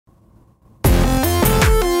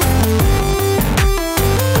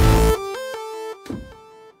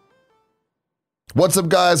What's up,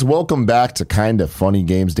 guys? Welcome back to Kinda Funny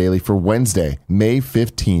Games Daily for Wednesday, May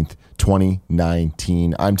 15th,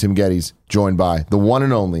 2019. I'm Tim Geddes, joined by the one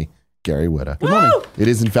and only Gary Whitta. Good morning. It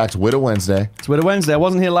is, in fact, Whitta Wednesday. It's Whitta Wednesday. I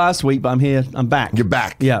wasn't here last week, but I'm here. I'm back. You're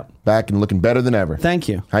back. Yeah. Back and looking better than ever. Thank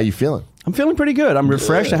you. How you feeling? I'm feeling pretty good. I'm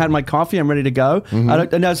refreshed. I had my coffee. I'm ready to go.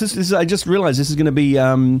 I just realized this is going to be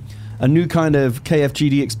a new kind of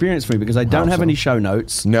KFGD experience for me because I don't have any show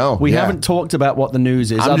notes. No, we haven't talked about what the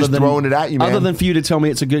news is. I'm just throwing it at you, man. Other than for you to tell me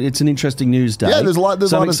it's an interesting news day. Yeah, there's a lot.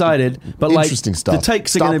 So I'm excited. But interesting stuff. The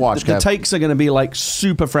takes are going to be like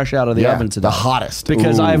super fresh out of the oven today. The hottest.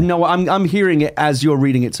 Because I have I'm hearing it as you're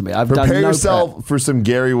reading it to me. Prepare yourself for some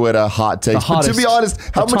Gary Whitta hot takes. But to be honest,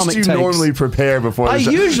 how much do you normally prepare before the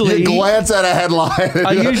show? You glance at a headline.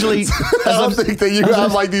 I don't think that you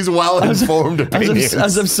have like these well-informed opinions.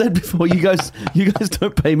 As I've said before, you guys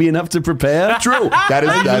don't pay me enough to prepare. True. That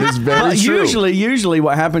is very true. Usually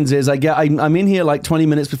what happens is I'm in here like 20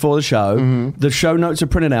 minutes before the show. Mm-hmm. The show notes are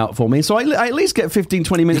printed out for me. So I at least get 15,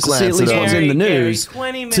 20 minutes to see at least what's in the news.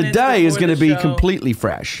 Today is going to be completely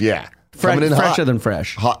fresh. Yeah. Fresher than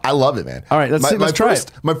fresh. Hot. I love it, man. All right, let's try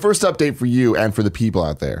it. My first update for you and for the people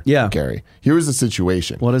out there, Gary. Here was the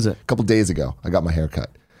situation. What is it? A couple days ago, I got my hair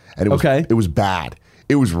cut. And it was bad.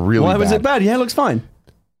 It was really bad. Why was it bad? Your hair looks fine.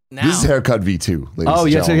 Now. This is haircut V2, ladies and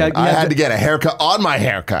gentlemen. I had to get a haircut on my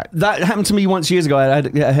haircut. That happened to me once years ago. I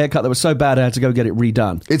had a haircut that was so bad I had to go get it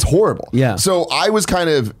redone. It's horrible. Yeah. So I was kind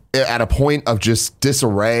of at a point of just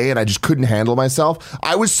disarray and I just couldn't handle myself.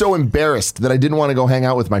 I was so embarrassed that I didn't want to go hang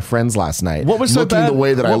out with my friends last night. What was so bad? The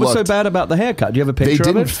way that what was so bad about the haircut? Do you have a picture of it?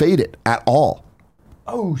 They didn't fade it at all.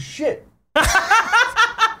 Oh, shit.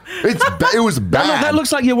 It was bad. No, that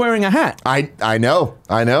looks like you're wearing a hat. I know.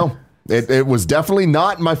 It was definitely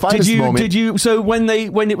not my finest moment. Did you? So when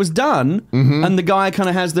it was done, and the guy kind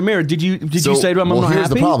of has the mirror, did you say to him, "I'm not happy"? Here's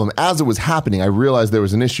the problem. As it was happening, I realized there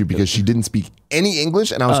was an issue because she didn't speak any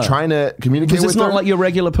English, and I was trying to communicate with her. Is this not like your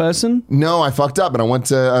regular person? No, I fucked up, and I went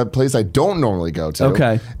to a place I don't normally go to.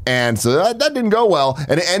 Okay, and so that didn't go well,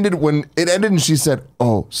 and it ended and she said,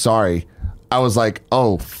 "Oh, sorry." I was like,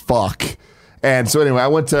 "Oh, fuck." And so anyway, I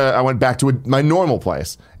went back to my normal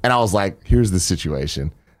place, and I was like, "Here's the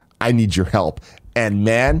situation. I need your help." And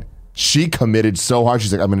man, she committed so hard.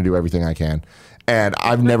 She's like, "I'm going to do everything I can." And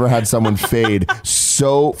I've never had someone fade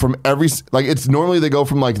so from it's normally they go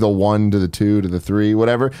from like the 1 to the 2 to the 3,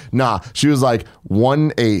 whatever. Nah, she was like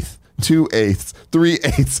 1/8, 2/8,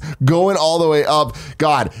 3/8, going all the way up.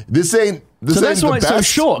 God, this ain't so that's why it's so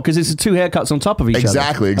short, because it's 2 haircuts on top of each other.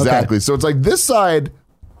 Exactly. Okay. So it's like this side,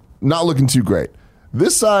 not looking too great.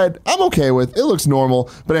 This side, I'm okay with. It looks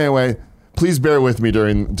normal. But anyway, please bear with me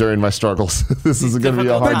during my struggles. This is going to be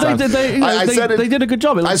a hard time. They did a good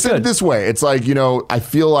job. I said it this way. It's like, I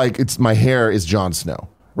feel like my hair is Jon Snow,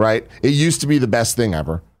 right? It used to be the best thing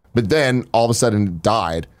ever, but then all of a sudden it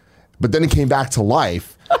died, but then it came back to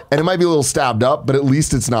life, and it might be a little stabbed up, but at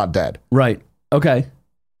least it's not dead. Right. Okay.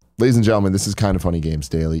 Ladies and gentlemen, this is Kinda Funny Games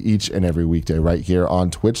Daily, each and every weekday right here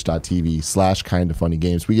on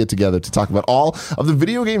twitch.tv/kindafunnygames. We get together to talk about all of the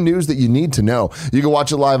video game news that you need to know. You can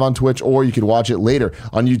watch it live on Twitch, or you can watch it later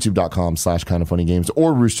on youtube.com/kindafunnygames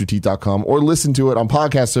or roosterteeth.com, or listen to it on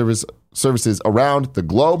podcast services around the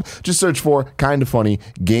globe. Just search for Kinda Funny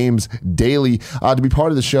Games Daily. To be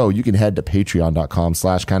part of the show, you can head to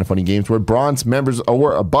patreon.com/kindafunnygames, where bronze members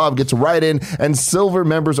or above get to write in, and silver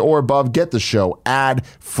members or above get the show ad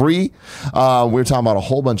free. We're talking about a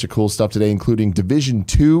whole bunch of cool stuff today, including Division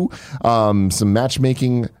 2, some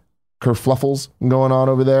matchmaking kerfluffles going on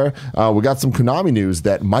over there. We got some Konami news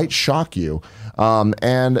that might shock you,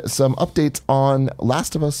 and some updates on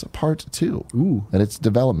Last of Us Part 2 and its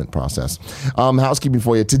development process. Housekeeping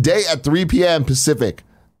for you. Today at 3 p.m. Pacific,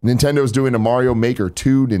 Nintendo's doing a Mario Maker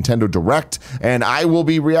 2 Nintendo Direct, and I will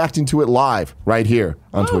be reacting to it live right here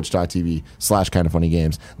on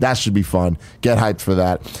twitch.tv/kindafunnygames. That should be fun. Get hyped for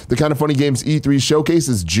that. The Kinda Funny Games E3 Showcase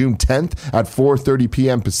is June 10th at 4:30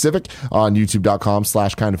 p.m. Pacific on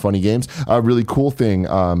youtube.com/kindafunnygames. A really cool thing,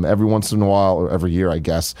 every once in a while, or every year, I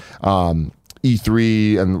guess,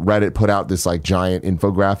 E3 and Reddit put out this like giant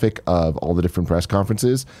infographic of all the different press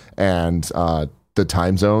conferences and the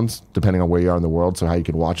time zones, depending on where you are in the world, so how you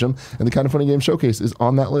can watch them. And the Kinda Funny Game Showcase is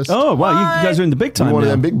on that list. Oh, wow. You guys are in the big time. We're one of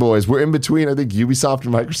them big boys. We're in between, I think, Ubisoft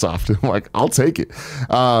and Microsoft. I'm like, I'll take it.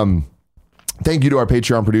 Thank you to our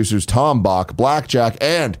Patreon producers, Tom Bach, Blackjack,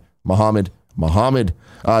 and Muhammad.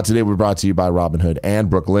 Today we're brought to you by Robinhood and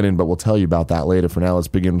Brooklinen, but we'll tell you about that later. For now, let's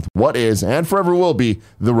begin with what is, and forever will be,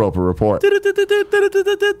 the Roper Report. We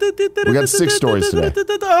got 6 stories today.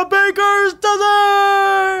 A baker's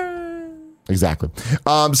dozen! Exactly.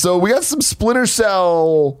 So we got some Splinter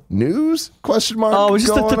Cell news? Question mark. Oh, this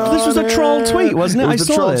was a troll tweet, wasn't it? It was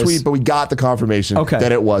a troll tweet, but we got the confirmation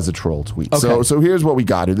that it was a troll tweet. Okay. So here's what we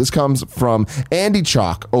got here. This comes from Andy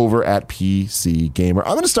Chalk over at PC Gamer.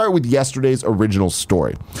 I'm going to start with yesterday's original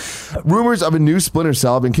story. Rumors of a new Splinter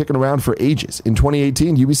Cell have been kicking around for ages. In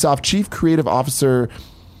 2018, Ubisoft Chief Creative Officer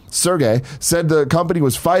Sergey said the company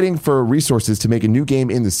was fighting for resources to make a new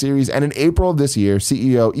game in the series, and in April of this year,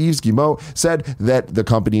 CEO Yves Guillemot said that the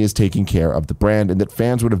company is taking care of the brand and that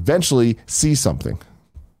fans would eventually see something.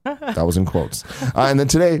 That was in quotes. And then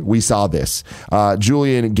today we saw this.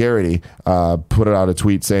 Julian Garrity put out a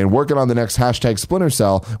tweet saying, working on the next hashtag Splinter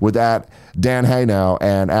Cell with at Dan Haynow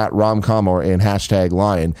and at Rom Kamor in hashtag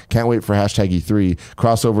Lion. Can't wait for hashtag E3.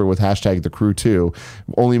 Crossover with hashtag The Crew 2.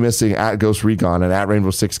 Only missing at Ghost Recon and at Rainbow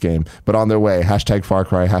Six Game. But on their way, hashtag Far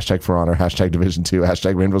Cry, hashtag For Honor, hashtag Division 2,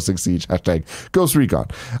 hashtag Rainbow Six Siege, hashtag Ghost Recon.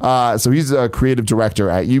 So he's a creative director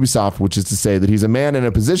at Ubisoft, which is to say that he's a man in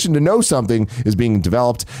a position to know something is being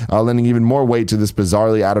developed. Lending even more weight to this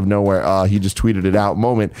bizarrely out of nowhere, he just tweeted it out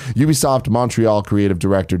moment. Ubisoft Montreal creative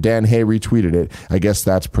director Dan Hay retweeted it. I guess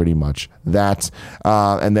that's pretty much that.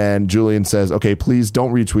 And then Julian says, okay, please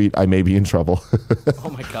don't retweet. I may be in trouble. Oh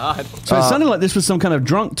my God. So it sounded like this was some kind of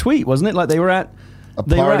drunk tweet, wasn't it? Like they were at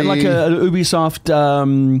like a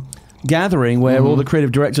Ubisoft gathering where all the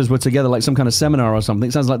creative directors were together, like some kind of seminar or something.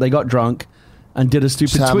 It sounds like they got drunk and did a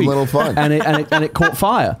stupid tweet. Have a little fun. and it caught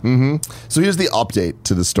fire. Mm-hmm. So here's the update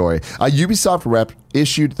to the story. A Ubisoft rep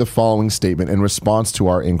issued the following statement in response to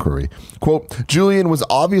our inquiry. Quote, Julian was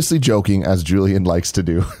obviously joking, as Julian likes to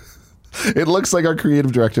do. It looks like our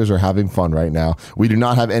creative directors are having fun right now. We do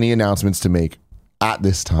not have any announcements to make at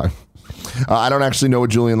this time. I don't actually know what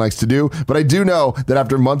Julian likes to do, but I do know that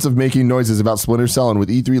after months of making noises about Splinter Cell and with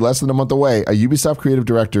E3 less than a month away, a Ubisoft creative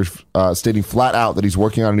director stating flat out that he's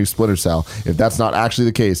working on a new Splinter Cell, if that's not actually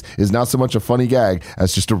the case, is not so much a funny gag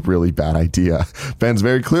as just a really bad idea. Fans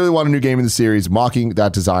very clearly want a new game in the series. Mocking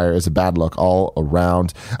that desire is a bad look all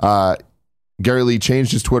around. Gary Lee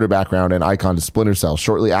changed his Twitter background and icon to Splinter Cell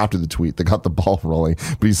shortly after the tweet that got the ball rolling,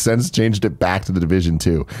 but he's since changed it back to the Division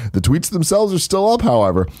 2. The tweets themselves are still up,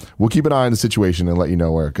 however. We'll keep an eye on the situation and let you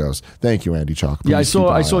know where it goes. Thank you, Andy Chalk. Yeah, I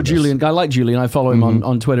saw Julian. I like Julian. I follow him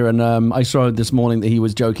on Twitter, and I saw this morning that he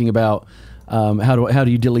was joking about how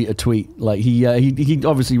do you delete a tweet? Like he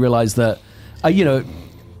obviously realized that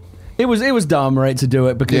It was dumb, right, to do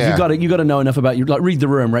it because you got to know enough about read the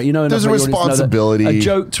room, right? You know enough. There's a responsibility. A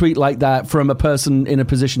joke tweet like that from a person in a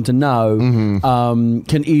position to know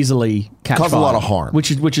can easily cause a lot of harm, which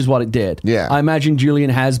is what it did. Yeah, I imagine Julian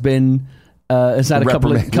has had a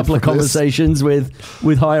couple of conversations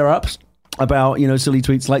with higher ups about silly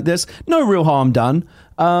tweets like this. No real harm done.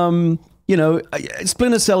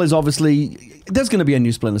 Splinter Cell is obviously. There's going to be a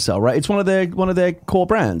new Splinter Cell, right? It's one of their core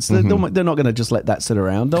brands. They're not going to just let that sit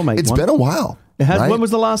around. They'll make one. It's been a while. It has. Right? When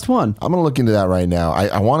was the last one? I'm going to look into that right now.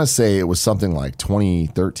 I want to say it was something like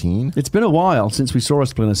 2013. It's been a while since we saw a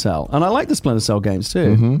Splinter Cell, and I like the Splinter Cell games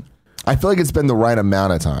too. Mm-hmm. I feel like it's been the right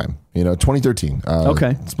amount of time. 2013.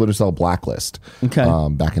 Okay. Splinter Cell Blacklist. Okay.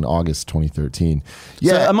 Back in August 2013.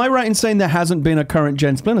 Yeah. So am I right in saying there hasn't been a current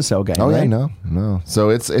gen Splinter Cell game? Oh right? yeah, no. So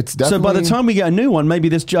it's definitely. So by the time we get a new one, maybe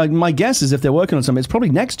this. My guess is if they're working on something, it's probably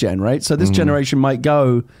next gen, right? So this generation might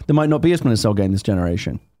go. There might not be a Splinter Cell game this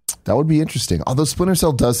generation. That would be interesting. Although Splinter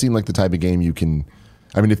Cell does seem like the type of game you can.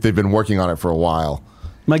 I mean, if they've been working on it for a while.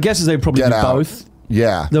 My guess is they probably do both.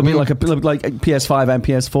 Yeah. There'll be like PS5 and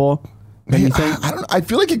PS4. I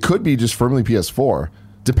feel like it could be just firmly PS4,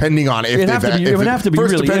 depending on if it would have to be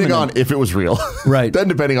first really depending imminent. on if it was real, right? Then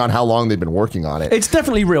depending on how long they've been working on it. It's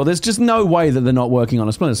definitely real. There's just no way that they're not working on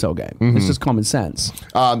a Splinter Cell game. It's just common sense.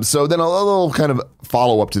 So then a little kind of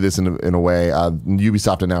follow up to this in a way.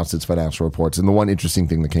 Ubisoft announced its financial reports, and the one interesting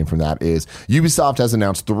thing that came from that is Ubisoft has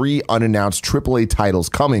announced 3 unannounced AAA titles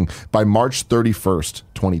coming by March 31st,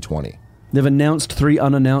 2020. They've announced 3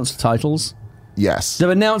 unannounced titles. Yes. They've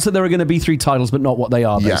announced that there are going to be 3 titles, but not what they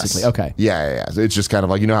are, basically. Yes. Okay. Yeah. So it's just kind of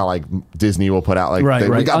like, how like Disney will put out like, right.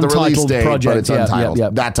 we got Untitled the release date, project, but it's untitled.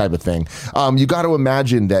 Yeah. That type of thing. You got to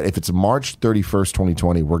imagine that if it's March 31st,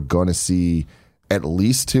 2020, we're going to see at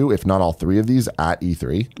least 2, if not all 3 of these at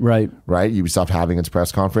E3. Right. Ubisoft having its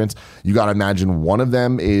press conference. You got to imagine one of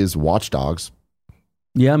them is Watch Dogs.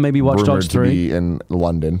 Yeah, maybe Watch Dogs 3. To be in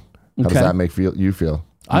London. How does that make you feel?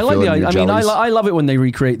 I like I love it when they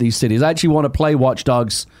recreate these cities. I actually want to play Watch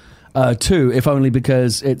Dogs 2, if only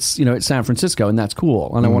because it's it's San Francisco and that's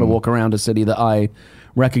cool. And I want to walk around a city that I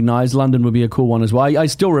recognize. London would be a cool one as well. I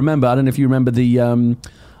still remember. I don't know if you remember the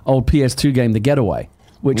old PS2 game, The Getaway.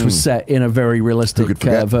 which was set in a very realistic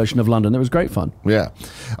version of London. It was great fun. Yeah.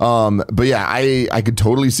 But yeah, I could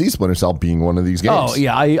totally see Splinter Cell being one of these games. Oh,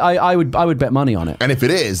 yeah. I would bet money on it. And if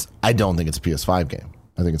it is, I don't think it's a PS5 game.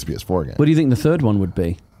 I think it's a PS4 game. What do you think the third one would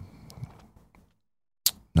be?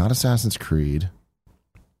 Not Assassin's Creed.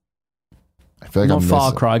 I feel like not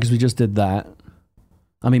Far Cry, because we just did that.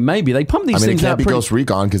 I mean, maybe. They pump these things out. It can't be Ghost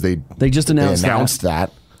Recon because they just announced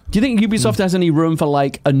that. Do you think Ubisoft has any room for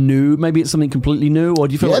like a new, maybe it's something completely new, or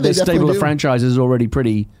do you feel like their stable of franchises is already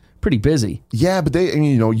pretty busy? Yeah, but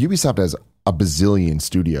Ubisoft has a bazillion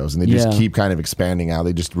studios and they just keep kind of expanding out.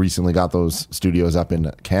 They just recently got those studios up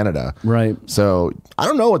in Canada. Right. So I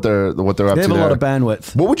don't know what they're up to. They have a lot of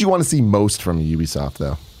bandwidth. What would you want to see most from Ubisoft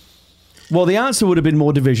though? Well, the answer would have been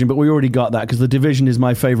more Division, but we already got that because the Division is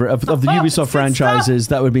my favorite. Of the Ubisoft franchises,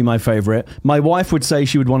 that would be my favorite. My wife would say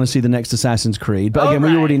she would want to see the next Assassin's Creed. But again,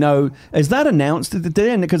 we already know. Is that announced at the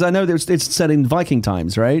end? Because I know that it's set in Viking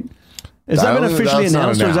times, right? Has that been officially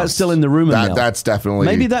announced, or is that still in the rumor mill? That's definitely...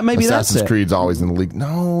 Maybe Assassin's that's Creed's always in the league.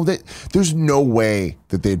 No, there's no way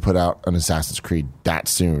that they'd put out an Assassin's Creed that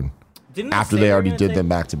soon. After they already did them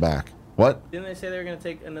back to back. What? Didn't they say they were going to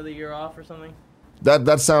take another year off or something?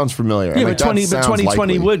 That sounds familiar. Yeah, but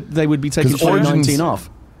 2020 they would be taking 2019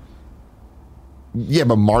 off. Yeah,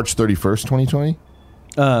 but March 31st, 2020?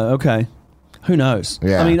 Okay. Who knows?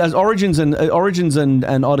 Yeah. I mean, as Origins and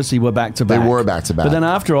Odyssey were back to back. They were back to back. But then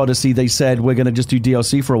after Odyssey, they said we're going to just do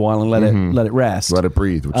DLC for a while and let it rest. Let it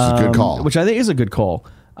breathe, which is a good call. Which I think is a good call.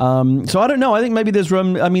 So I don't know. I think maybe there's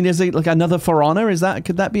room. I mean, is it like another For Honor?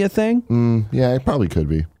 Could that be a thing? Yeah, it probably could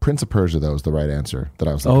be. Prince of Persia, though, is the right answer that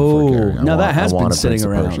I was looking for, Gary. That has been sitting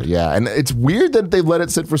around. Yeah, and it's weird that they've let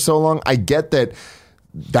it sit for so long. I get that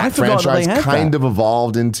franchise kind of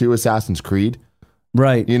evolved into Assassin's Creed.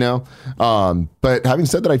 Right. You know? But having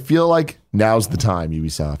said that, I feel like now's the time,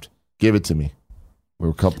 Ubisoft. Give it to me. We're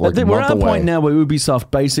at a point now where Ubisoft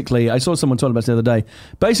basically, I saw someone talking about this the other day,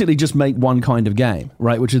 basically just make one kind of game,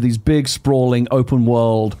 right? Which are these big, sprawling, open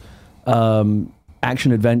world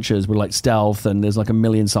action adventures with like stealth and there's like a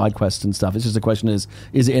million side quests and stuff. It's just a question is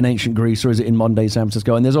it in ancient Greece or is it in modern day San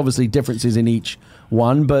Francisco? And there's obviously differences in each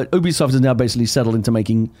one, but Ubisoft has now basically settled into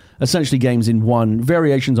making essentially games in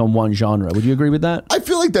variations on one genre. Would you agree with that? I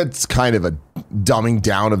feel like that's kind of a dumbing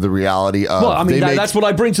down of the reality of... Well, I mean, that's what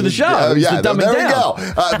I bring to the show. Yeah, there we go.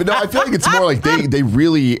 But no, I feel like it's more like they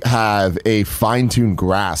really have a fine-tuned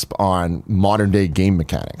grasp on modern-day game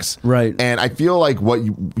mechanics. Right. And I feel like what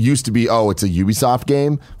used to be, it's a Ubisoft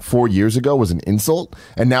game 4 years ago was an insult,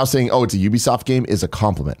 and now saying, it's a Ubisoft game is a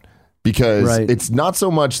compliment. Because it's not so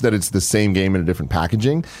much that it's the same game in a different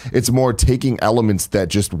packaging. It's more taking elements that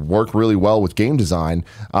just work really well with game design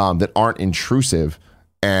that aren't intrusive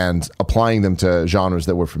and applying them to genres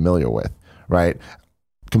that we're familiar with, right?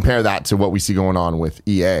 Compare that to what we see going on with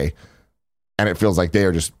EA, and it feels like they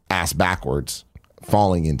are just ass backwards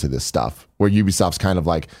falling into this stuff, where Ubisoft's kind of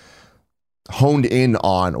like honed in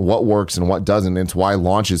on what works and what doesn't, and it's why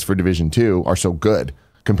launches for Division 2 are so good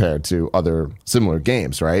compared to other similar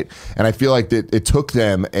games, right? And I feel like that it took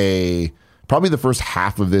them probably the first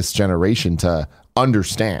half of this generation to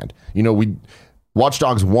understand. You know, Watch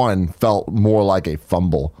Dogs 1 felt more like a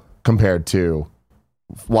fumble compared to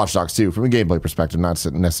Watch Dogs 2 from a gameplay perspective, not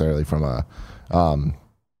necessarily from a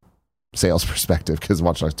sales perspective, because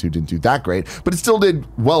Watch Dogs 2 didn't do that great, but it still did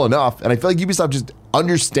well enough. And I feel like Ubisoft just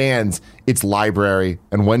understands its library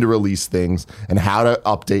and when to release things and how to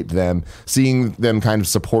update them, seeing them kind of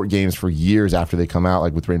support games for years after they come out,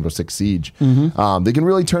 like with Rainbow Six Siege. They can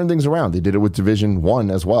really turn things around. They did it with Division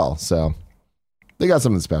 1 as well. So they got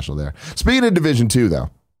something special there. Speaking of Division 2, though,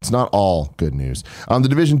 it's not all good news. The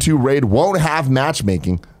Division 2 raid won't have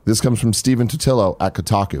matchmaking. This comes from Steven Totillo at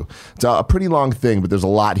Kotaku. It's a pretty long thing, but there's a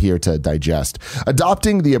lot here to digest.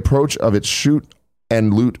 Adopting the approach of its shoot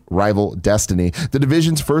and loot rival Destiny, the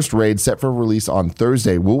Division's first raid, set for release on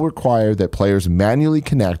Thursday, will require that players manually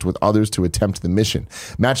connect with others to attempt the mission.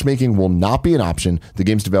 Matchmaking will not be an option, the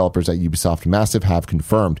game's developers at Ubisoft Massive have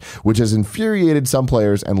confirmed, which has infuriated some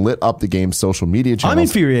players and lit up the game's social media channels. I'm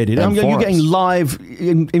infuriated. You're getting live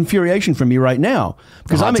infuriation from me right now.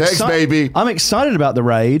 Because I'm excited about the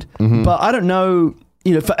raid, but I don't know,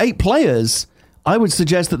 for 8 players, I would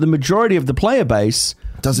suggest that the majority of the player base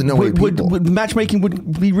doesn't know would matchmaking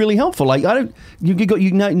would be really helpful. Like you've got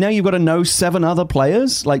to know 7 other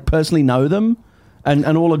players, like personally know them,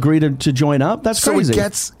 and all agree to join up? That's crazy. So it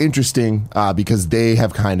gets interesting because they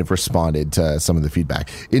have kind of responded to some of the feedback.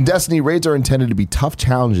 In Destiny, raids are intended to be tough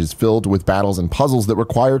challenges filled with battles and puzzles that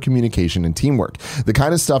require communication and teamwork. The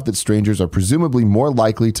kind of stuff that strangers are presumably more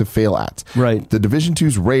likely to fail at. Right. The Division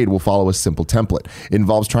 2's raid will follow a simple template. It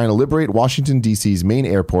involves trying to liberate Washington, D.C.'s main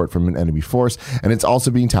airport from an enemy force, and it's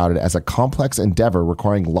also being touted as a complex endeavor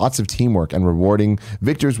requiring lots of teamwork and rewarding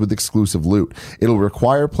victors with exclusive loot. It'll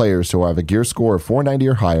require players to have a gear score of 490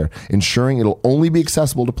 or higher, ensuring it'll only be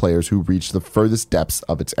accessible to players who reach the furthest depths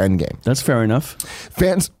of its endgame. That's fair enough.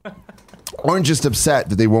 Fans aren't just upset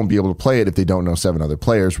that they won't be able to play it if they don't know 7 other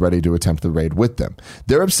players ready to attempt the raid with them.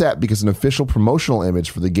 They're upset because an official promotional image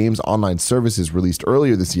for the game's online services released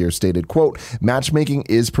earlier this year stated, quote, matchmaking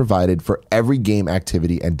is provided for every game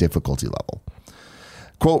activity and difficulty level.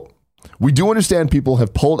 Quote, we do understand people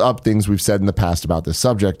have pulled up things we've said in the past about this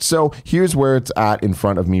subject, so here's where it's at in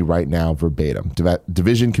front of me right now, verbatim.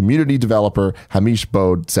 Division community developer Hamish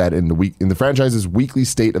Bode said in the franchise's weekly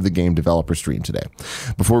State of the Game developer stream today,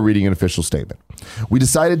 before reading an official statement. We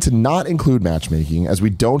decided to not include matchmaking as we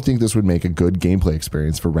don't think this would make a good gameplay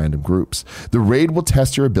experience for random groups. The raid will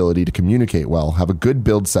test your ability to communicate well, have a good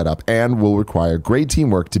build setup, and will require great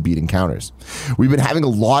teamwork to beat encounters. We've been having a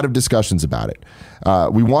lot of discussions about it.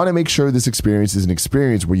 We want to make sure this experience is an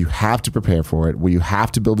experience where you have to prepare for it, where you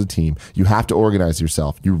have to build a team, you have to organize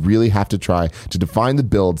yourself, you really have to try to define the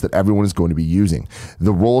builds that everyone is going to be using,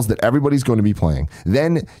 the roles that everybody's going to be playing.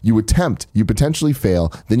 Then you attempt, you potentially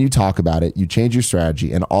fail, then you talk about it, you change your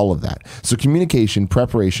strategy, and all of that. So communication,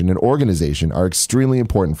 preparation, and organization are extremely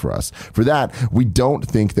important for us. For that, we don't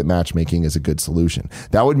think that matchmaking is a good solution.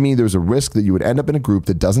 That would mean there's a risk that you would end up in a group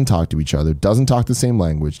that doesn't talk to each other, doesn't talk the same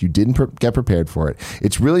language, you didn't get prepared for it.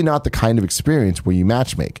 It's really not the kind of experience where you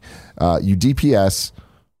matchmake. You DPS,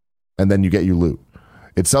 and then you get your loot.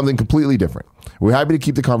 It's something completely different. We're happy to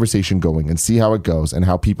keep the conversation going and see how it goes and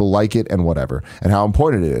how people like it and whatever, and how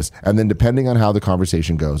important it is. And then depending on how the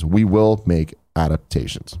conversation goes, we will make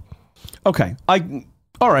adaptations. Okay.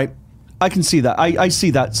 All right. I can see that. I see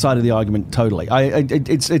that side of the argument totally.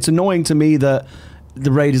 It's annoying to me that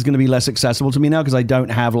the raid is going to be less accessible to me now because I don't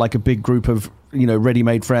have like a big group of,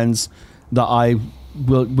 ready-made friends that I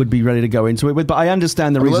would be ready to go into it with. But I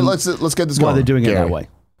understand the reason. Let's get this going. Why they're doing Gary, it that way.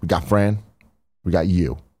 We got Fran. We got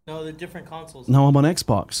you. No, they're different consoles. No, I'm on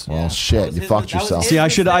Xbox. Well, shit, you fucked yourself. See, I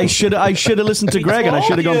should have listened to Greg, and I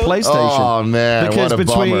should have gone PlayStation. Oh man, because what a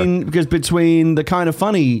bummer. between the Kind of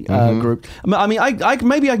Funny group, I mean,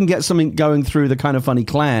 maybe I can get something going through the Kind of Funny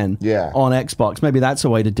clan on Xbox. Maybe that's a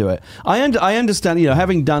way to do it. I understand,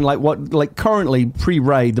 having done currently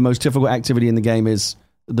pre-raid, the most difficult activity in the game is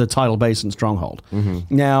the Tidal Basin Stronghold.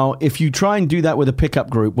 Now, if you try and do that with a pickup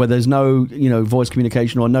group where there's no, voice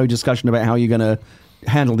communication or no discussion about how you're going to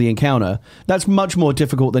handle the encounter, that's much more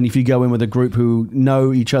difficult than if you go in with a group who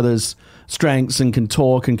know each other's strengths and can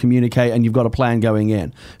talk and communicate and you've got a plan going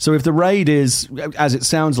in. So if the raid is, as it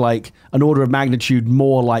sounds like, an order of magnitude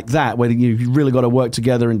more like that, where you've really got to work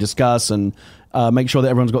together and discuss and make sure that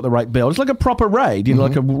everyone's got the right build. It's like a proper raid,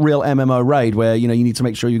 like a real MMO raid where, you need to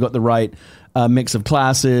make sure you've got the right mix of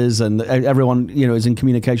classes and everyone, is in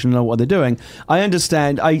communication and know what they're doing. I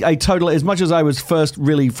understand. I totally, as much as I was first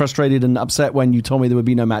really frustrated and upset when you told me there would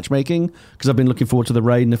be no matchmaking, because I've been looking forward to the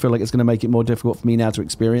raid and I feel like it's going to make it more difficult for me now to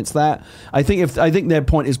experience that. I think their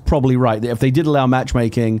point is probably right, that if they did allow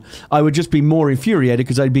matchmaking, I would just be more infuriated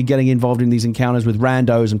because I'd be getting involved in these encounters with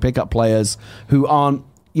randos and pickup players who aren't,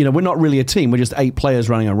 we're not really a team. We're just 8 players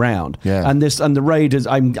running around. Yeah. And the raid is,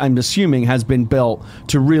 I'm assuming, has been built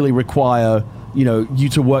to really require, you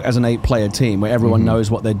to work as an 8-player team where everyone knows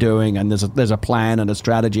what they're doing and there's a plan and a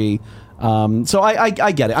strategy. So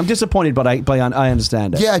I get it. I'm disappointed, but I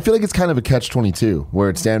understand it. Yeah, I feel like it's kind of a catch-22 where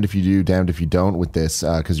it's damned if you do, damned if you don't with this.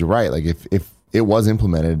 Because you're right. Like if it was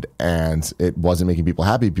implemented and it wasn't making people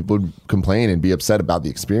happy, people would complain and be upset about the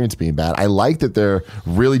experience being bad. I like that they're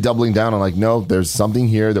really doubling down on no, there's something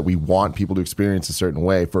here that we want people to experience a certain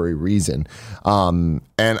way for a reason. And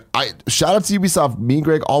I shout out to Ubisoft. Me and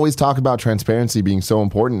Greg always talk about transparency being so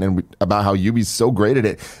important and about how Ubi's so great at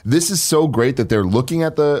it. This is so great that they're looking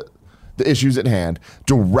at the issues at hand,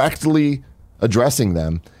 directly addressing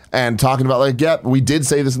them, and talking about we did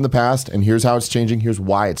say this in the past, and here's how it's changing, here's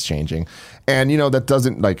why it's changing. And, that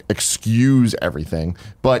doesn't excuse everything,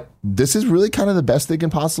 but this is really kind of the best they can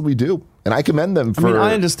possibly do. And I commend them for...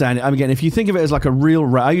 I understand it. Again, if you think of it as like a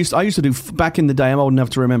real... I used to do, back in the day, I'm old enough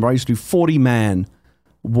to remember, I used to do 40-man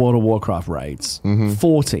World of Warcraft raids.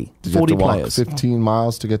 40. Did 40 you have to players. Walk 15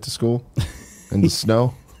 miles to get to school in the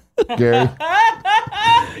snow, Gary?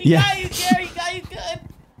 Yeah. You got you good.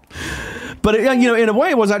 But in a way,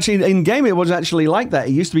 it was actually in game. It was actually like that.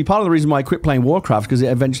 It used to be part of the reason why I quit playing Warcraft, because it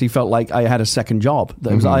eventually felt like I had a second job.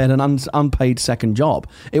 I had an unpaid second job.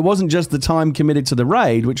 It wasn't just the time committed to the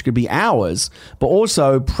raid, which could be hours, but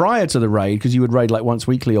also prior to the raid, because you would raid like once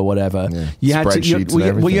weekly or whatever. Yeah. You had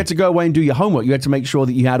you had to go away and do your homework. You had to make sure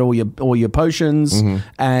that you had all your potions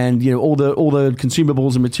and all the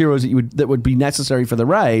consumables and materials that would be necessary for the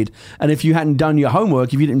raid. And if you hadn't done your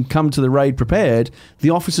homework, if you didn't come to the raid prepared, the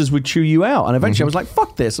officers would chew you out. And eventually I was like,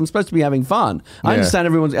 fuck this, I'm supposed to be having fun. I understand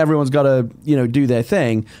everyone's got to do their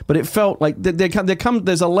thing, but it felt like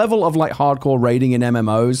there's a level of like hardcore raiding in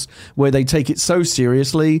MMOs where they take it so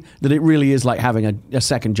seriously that it really is like having a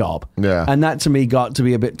second job. Yeah. And that to me got to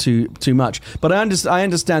be a bit too much. But I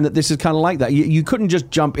understand that this is kind of like that. You couldn't just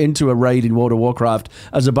jump into a raid in World of Warcraft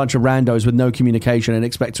as a bunch of randos with no communication and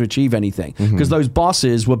expect to achieve anything, because those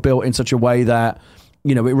bosses were built in such a way that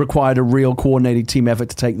it required a real coordinated team effort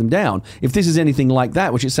to take them down. If this is anything like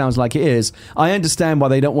that, which it sounds like it is, I understand why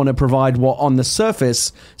they don't want to provide what on the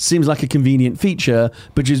surface seems like a convenient feature,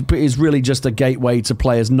 but is really just a gateway to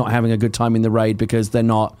players not having a good time in the raid because they're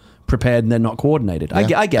not prepared and they're not coordinated. I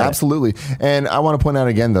get it. Absolutely. And I want to point out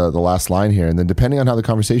again the last line here, and then depending on how the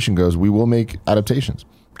conversation goes, we will make adaptations.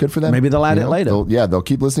 Good for them. Maybe they'll add it later. They'll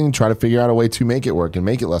keep listening, try to figure out a way to make it work and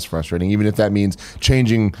make it less frustrating, even if that means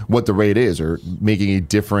changing what the raid is or making a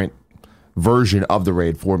different version of the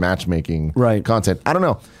raid for matchmaking content. I don't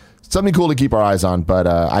know. Something cool to keep our eyes on, but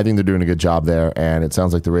I think they're doing a good job there, and it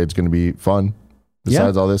sounds like the raid's going to be fun.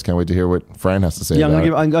 Besides all this, can't wait to hear what Fran has to say about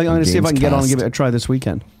it. I'm going to see if I can get on and give it a try this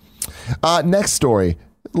weekend. Next story.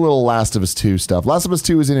 A little Last of Us 2 stuff. Last of Us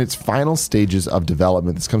 2 is in its final stages of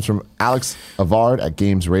development. This comes from Alex Avard at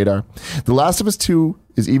Games Radar. The Last of Us 2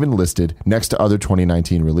 is even listed next to other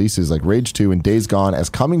 2019 releases like Rage 2 and Days Gone as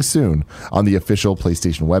coming soon on the official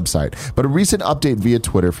PlayStation website. But a recent update via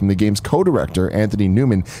Twitter from the game's co-director, Anthony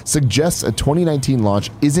Newman, suggests a 2019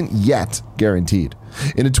 launch isn't yet guaranteed.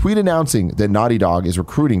 In a tweet announcing that Naughty Dog is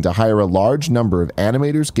recruiting to hire a large number of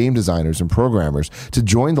animators, game designers, and programmers to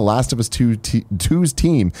join The Last of Us 2's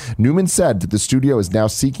team, Newman said that the studio is now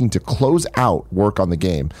seeking to close out work on the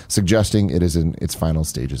game, suggesting it is in its final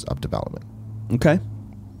stages of development. Okay.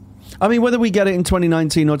 I mean, whether we get it in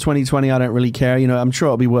 2019 or 2020, I don't really care. I'm sure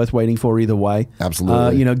it'll be worth waiting for either way.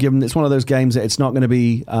 Absolutely. Given it's one of those games that it's not going to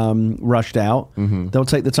be rushed out. They'll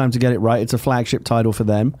take the time to get it right. It's a flagship title for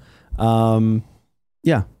them. I'm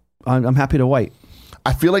happy to wait.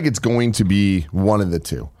 I feel like it's going to be one of the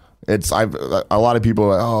two. A lot of people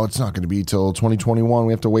are like, it's not going to be till 2021.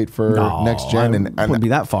 We have to wait for next gen. And wouldn't be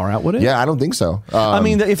that far out, would it? Yeah, I don't think so. I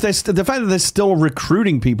mean, the fact that they're still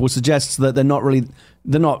recruiting people suggests that they're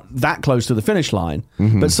not that close to the finish line.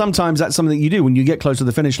 But sometimes that's something that you do when you get close to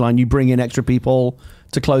the finish line. You bring in extra people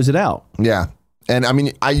to close it out. Yeah. And I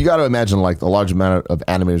mean, you got to imagine like a large amount of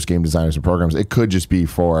animators, game designers, and programs. It could just be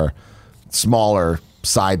for smaller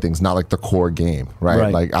side things, not like the core game,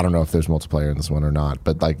 right? Like, I don't know if there's multiplayer in this one or not,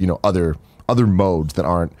 but like, other modes that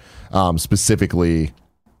aren't specifically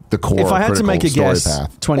the core. If I had to make a guess,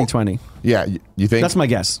 path. 2020. Yeah, you think? That's my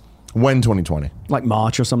guess. When 2020? Like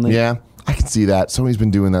March or something. Yeah, I can see that. Sony's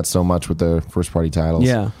been doing that so much with their first party titles.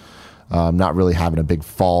 Yeah. Not really having a big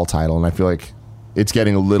fall title, and I feel like it's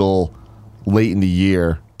getting a little late in the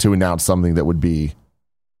year to announce something that would be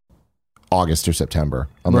August or September,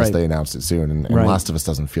 unless they announced it soon. And Last of Us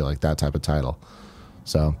doesn't feel like that type of title.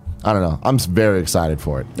 So, I don't know. I'm very excited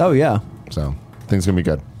for it. Oh, yeah. So, I think it's going to be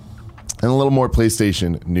good. And a little more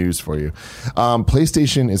PlayStation news for you.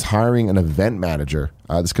 PlayStation is hiring an event manager.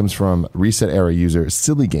 This comes from Reset Era user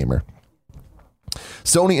Silly Gamer.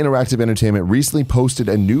 Sony Interactive Entertainment recently posted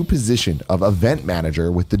a new position of event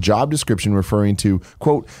manager with the job description referring to,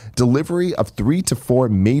 quote, delivery of 3 to 4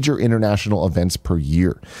 major international events per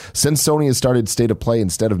year. Since Sony has started State of Play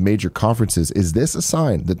instead of major conferences, is this a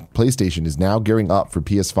sign that PlayStation is now gearing up for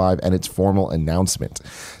PS5 and its formal announcement?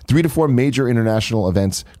 3 to 4 major international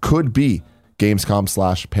events could be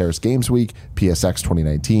Gamescom / Paris Games Week, PSX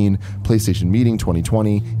 2019, PlayStation Meeting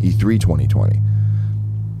 2020, E3 2020.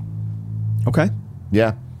 Okay.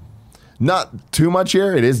 Yeah. Not too much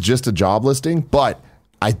here. It is just a job listing, but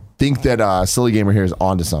I think that Silly Gamer here is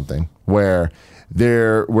onto something where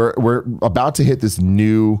we're about to hit this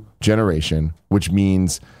new generation, which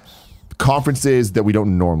means conferences that we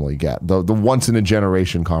don't normally get. The once in a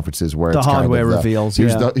generation conferences where the hardware reveals.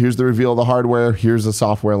 Here's the reveal of the hardware. Here's the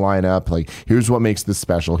software lineup. Like, here's what makes this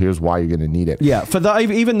special. Here's why you're going to need it. Yeah.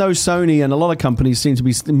 Even though Sony and a lot of companies seem to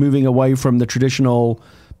be moving away from the traditional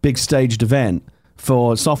big staged event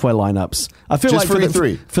for software lineups, I feel just like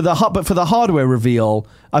for the hardware reveal,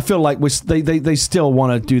 I feel like they still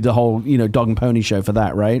want to do the whole dog and pony show for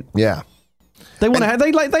that, right? Yeah. They want to have.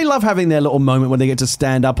 They love having their little moment when they get to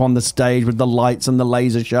stand up on the stage with the lights and the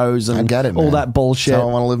laser shows and I get it, all man. that bullshit. That's how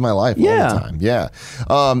I want to live my life all the time. Yeah.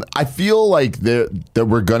 I feel like that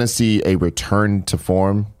we're going to see a return to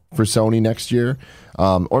form for Sony next year.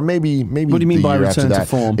 Or maybe what do you mean by return to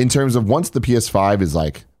form? In terms of once the PS5 is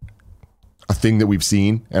like a thing that we've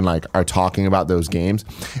seen and like are talking about those games.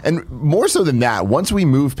 And more so than that, once we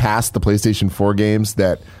move past the PlayStation 4 games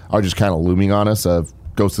that are just kind of looming on us of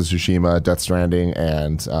Ghost of Tsushima, Death Stranding,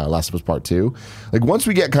 and Last of Us Part 2, like once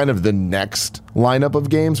we get kind of the next lineup of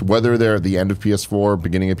games, whether they're at the end of PS4,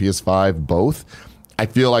 beginning of PS5, both, I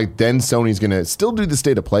feel like then Sony's going to still do the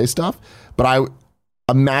state of play stuff, but I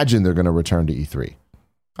imagine they're going to return to E3.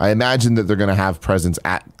 I imagine that they're going to have presence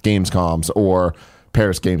at Gamescoms or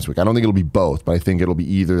Paris Games Week. I don't think it'll be both, but I think it'll be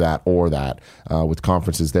either that or that with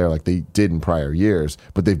conferences there like they did in prior years,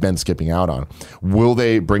 but they've been skipping out on. Will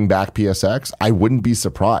they bring back PSX? I wouldn't be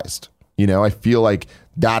surprised. You know, I feel like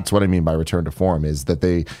that's what I mean by return to form is that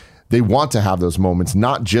they want to have those moments,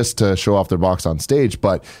 not just to show off their box on stage,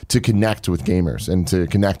 but to connect with gamers and to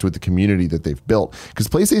connect with the community that they've built. Because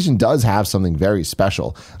PlayStation does have something very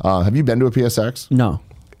special. Have you been to a PSX? No.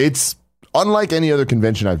 It's unlike any other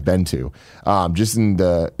convention I've been to, just in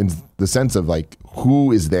the sense of like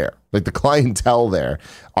who is there. Like the clientele there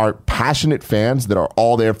are passionate fans that are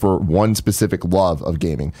all there for one specific love of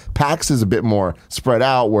gaming. PAX is a bit more spread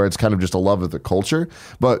out where it's kind of just a love of the culture.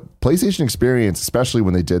 But PlayStation Experience, especially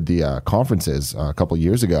when they did the conferences a couple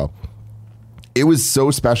years ago, it was so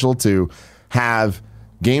special to have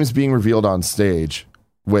games being revealed on stage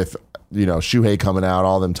with, you know, Shuhei coming out,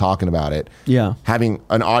 all of them talking about it. Yeah. Having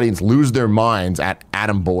an audience lose their minds at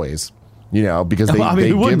Adam Boyes, you know, because they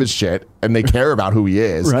give a shit and they care about who he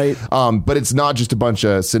is. Right. But it's not just a bunch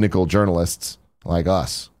of cynical journalists like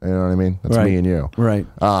us. You know what I mean? That's me and you. Right.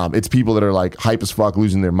 It's people that are like hype as fuck,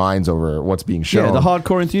 losing their minds over what's being shown. Yeah, the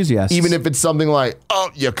hardcore enthusiasts. Even if it's something like,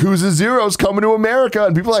 oh, Yakuza Zero's coming to America,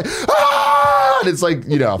 and people are like, ah! And it's like,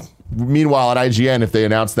 you know, meanwhile at IGN, if they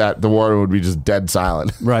announced that, the war would be just dead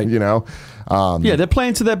silent. Right. You know? Yeah, they're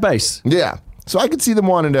playing to their base. Yeah. So I could see them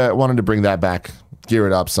wanting to bring that back, gear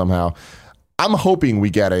it up somehow. I'm hoping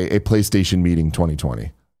we get a PlayStation meeting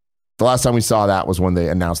 2020. The last time we saw that was when they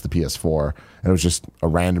announced the PS4, and it was just a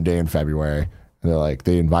random day in February. And they're like,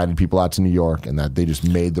 they invited people out to New York, and that they just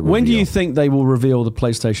made the reveal. When do you think they will reveal the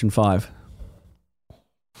PlayStation 5?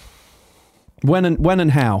 When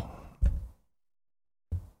and how?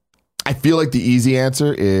 I feel like the easy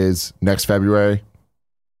answer is next February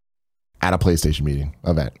at a PlayStation meeting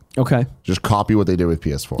event. Okay. Just copy what they did with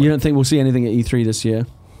PS4. You don't think we'll see anything at E3 this year?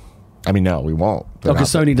 I mean, no, we won't.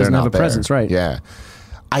 Because Sony doesn't have a presence, right? Yeah.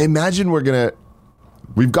 I imagine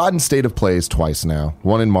we've gotten state of plays twice now.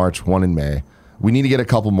 One in March, one in May. We need to get a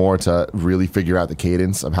couple more to really figure out the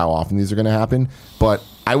cadence of how often these are going to happen. But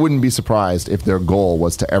I wouldn't be surprised if their goal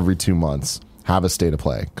was to every 2 months have a state of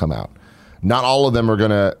play come out. Not all of them are going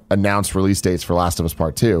to announce release dates for Last of Us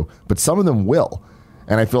Part 2, but some of them will.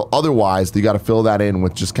 And I feel otherwise, you got to fill that in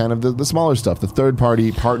with just kind of the smaller stuff, the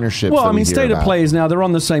third-party partnerships. Well, I mean, State of Play is now, they're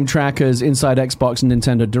on the same track as Inside Xbox and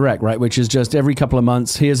Nintendo Direct, right? Which is just every couple of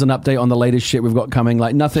months, here's an update on the latest shit we've got coming.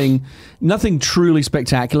 Like nothing truly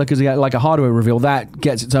spectacular, because like a hardware reveal, that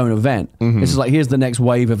gets its own event. Mm-hmm. It's just like, here's the next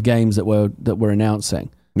wave of games that we're announcing,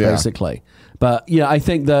 basically. But yeah, I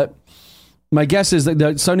think that my guess is that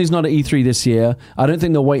Sony's not at E3 this year. I don't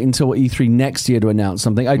think they'll wait until E3 next year to announce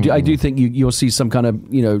something. I do think you'll see some kind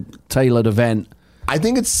of, you know, tailored event. I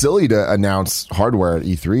think it's silly to announce hardware at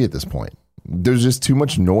E3 at this point. There's just too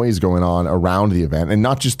much noise going on around the event, and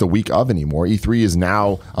not just the week of anymore. E3 is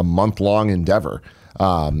now a month-long endeavor.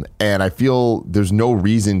 And I feel there's no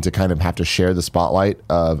reason to kind of have to share the spotlight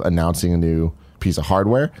of announcing a new piece of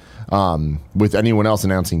hardware with anyone else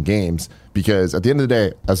announcing games, because at the end of the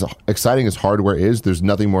day, as exciting as hardware is, there's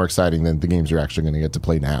nothing more exciting than the games you're actually going to get to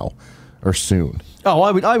play now or soon. Oh,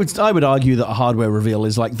 I would argue that a hardware reveal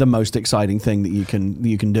is like the most exciting thing that you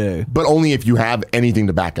can do. But only if you have anything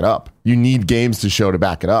to back it up. You need games to show to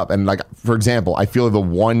back it up. And like, for example, I feel the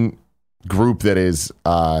one group that is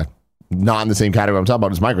not in the same category I'm talking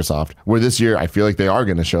about is Microsoft, where this year I feel like they are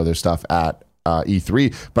going to show their stuff at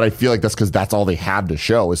E3, but I feel like that's because that's all they have to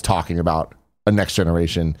show is talking about a next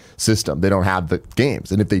generation system. They don't have the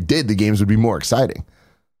games, and if they did, the games would be more exciting,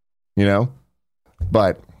 you know.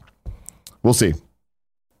 But we'll see.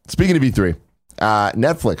 Speaking of E3,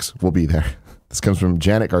 Netflix will be there. This comes from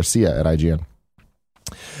Janet Garcia at IGN.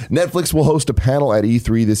 Netflix will host a panel at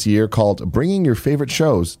E3 this year called Bringing Your Favorite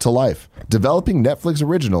Shows to Life, Developing Netflix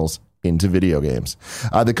Originals into video games.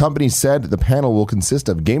 The company said the panel will consist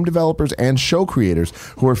of game developers and show creators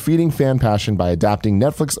who are feeding fan passion by adapting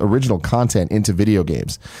Netflix original content into video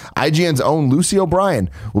games. IGN's own Lucy O'Brien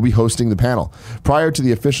will be hosting the panel. Prior to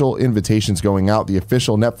the official invitations going out, the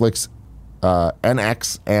official Netflix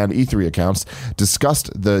NX and E3 accounts discussed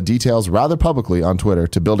the details rather publicly on Twitter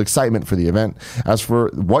to build excitement for the event. As for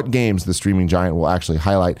what games the streaming giant will actually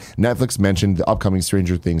highlight, Netflix mentioned the upcoming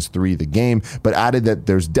Stranger Things 3, the game, but added that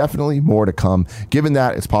there's definitely more to come. Given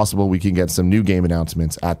that, it's possible we can get some new game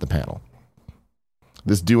announcements at the panel.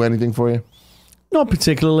 This do anything for you? Not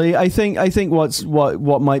particularly. I think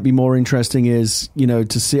what might be more interesting is,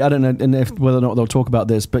 to see, I don't know and if whether or not they'll talk about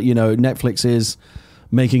this, but Netflix is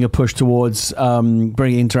making a push towards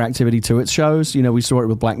bringing interactivity to its shows. We saw it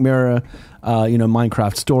with Black Mirror,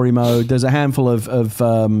 Minecraft Story Mode. There's a handful of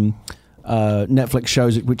Netflix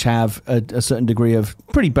shows which have a certain degree of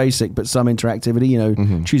pretty basic but some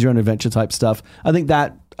interactivity. Choose your own adventure type stuff. I think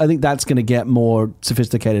that's going to get more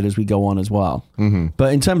sophisticated as we go on as well.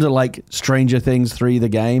 But in terms of like Stranger Things 3, the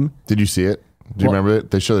game, did you see it? Do you remember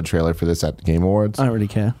it? They showed the trailer for this at Game Awards. I don't really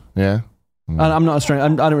care. Yeah. I'm not a stranger. I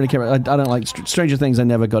don't really care. I don't like Stranger Things. I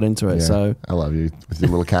never got into it. Yeah, so I love you with your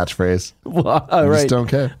little catchphrase. Well, right. Just don't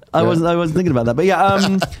care. I wasn't thinking about that. But yeah,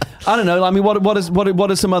 I don't know. I mean, what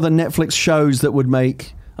are some other Netflix shows that would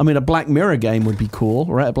make? I mean, a Black Mirror game would be cool,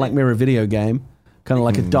 right? A Black Mirror video game, kind of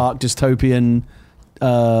like a dark dystopian,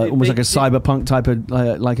 almost like a cyberpunk type of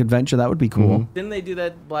like adventure. That would be cool. Didn't they do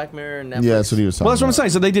that Black Mirror Netflix? Yeah, that's what he was talking Well, that's what I'm saying.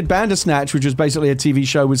 So they did Bandersnatch, which was basically a TV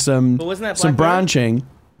show with some branching.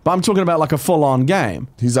 But I'm talking about like a full-on game.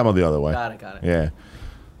 He's on the other way. Got it. Yeah.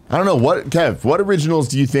 I don't know. Kev, what originals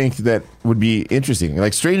do you think that would be interesting?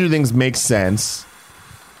 Like, Stranger Things makes sense.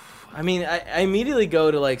 I mean, I immediately go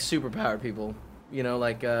to, like, superpowered people.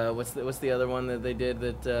 Like, what's the other one that they did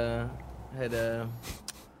that had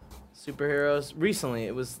superheroes? Recently,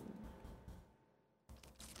 it was...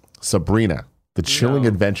 Sabrina. The Chilling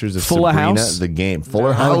Adventures of Fuller Sabrina, House? the game.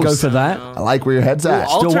 Fuller House. I would go for that. I like where your head's at.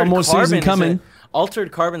 Still one more season coming.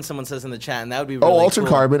 Altered Carbon, someone says in the chat, and that would be really Altered cool.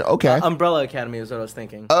 Carbon, okay. Umbrella Academy is what I was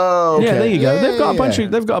thinking. Oh, okay. Yeah, there you go. They've got a bunch of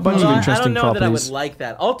interesting properties. I don't know that I would like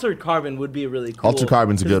that. Altered Carbon would be really cool. Altered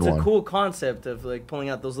Carbon's a good one. It's a cool concept of like pulling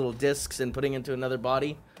out those little discs and putting into another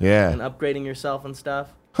body. Yeah. And upgrading yourself and stuff.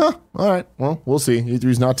 Huh. All right. Well, we'll see.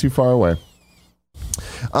 E3's not too far away.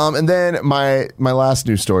 And then my last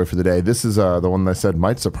news story for the day. This is the one that I said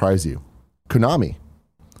might surprise you. Konami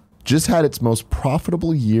just had its most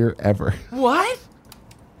profitable year ever. What?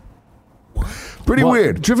 Pretty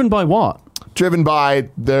weird. Driven by what? Driven by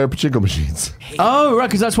their pachinko machines. Oh, right,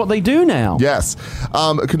 because that's what they do now. Yes.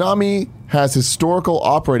 Konami has historical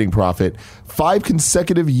operating profit, 5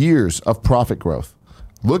 consecutive years of profit growth.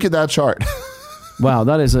 Look at that chart. Wow,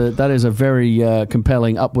 that is a very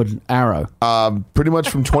compelling upward arrow. Pretty much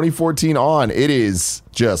from 2014 on, it is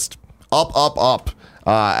just up.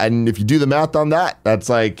 And if you do the math on that, that's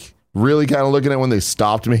like really kind of looking at when they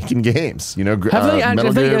stopped making has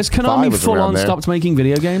Konami full on stopped making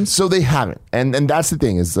video games? So they haven't, and that's the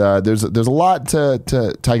thing is there's a lot to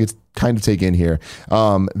kind of take in here.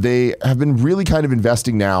 They have been really kind of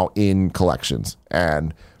investing now in collections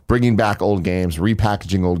and bringing back old games,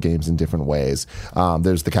 repackaging old games in different ways.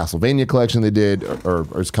 There's the Castlevania collection they did, or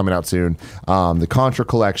is coming out soon. The Contra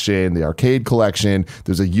collection, the arcade collection.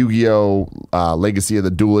 There's a Yu-Gi-Oh! Legacy of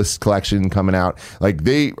the Duelist collection coming out. Like,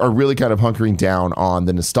 they are really kind of hunkering down on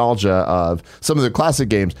the nostalgia of some of the classic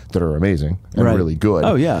games that are amazing and really good.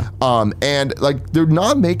 Oh, yeah. And, like, they're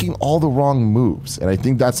not making all the wrong moves. And I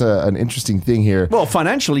think that's an interesting thing here. Well,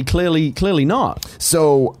 financially, clearly not.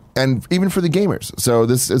 So... And even for the gamers. So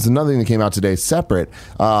this is another thing that came out today, separate.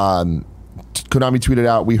 Konami tweeted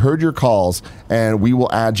out, "We heard your calls, and we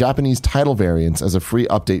will add Japanese title variants as a free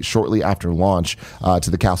update shortly after launch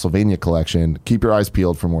to the Castlevania collection. Keep your eyes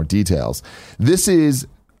peeled for more details." This is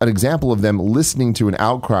an example of them listening to an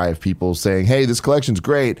outcry of people saying, "Hey, this collection's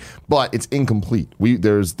great, but it's incomplete.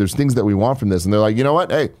 There's things that we want from this." And they're like, "You know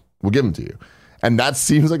what? Hey, we'll give them to you." And that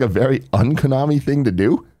seems like a very un-Konami thing to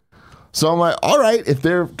do. So I'm like, all right, if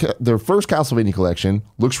their first Castlevania collection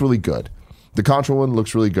looks really good, the Contra one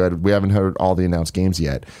looks really good. We haven't heard all the announced games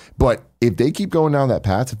yet. But if they keep going down that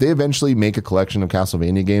path, if they eventually make a collection of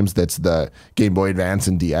Castlevania games that's the Game Boy Advance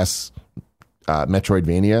and DS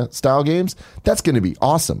Metroidvania style games, that's going to be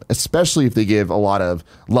awesome, especially if they give a lot of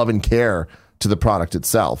love and care to the product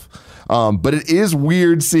itself. But it is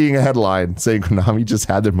weird seeing a headline saying Konami just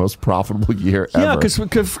had their most profitable year ever. Yeah,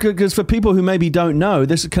 because for people who maybe don't know,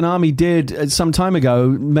 this Konami did some time ago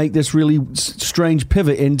make this really strange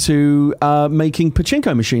pivot into making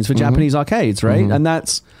pachinko machines for Japanese arcades, right? And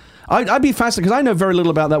that's, I'd be fascinated because I know very little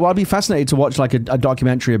about that. Well, I'd be fascinated to watch like a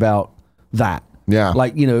documentary about that. Yeah,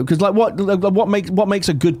 like because like what makes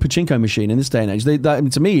a good pachinko machine in this day and age?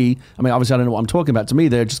 To me, I mean, obviously I don't know what I'm talking about. To me,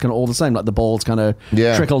 they're just kind of all the same. Like the balls kind of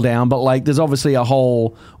trickle down, but like there's obviously a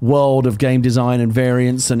whole world of game design and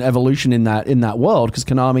variance and evolution in that world because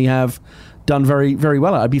Konami have done very, very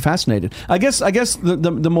well. I'd be fascinated. I guess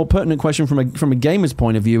the more pertinent question from a gamer's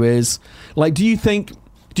point of view is like, do you think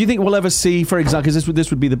we'll ever see, for example, because this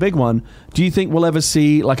would be the big one, do you think we'll ever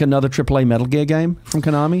see like another AAA Metal Gear game from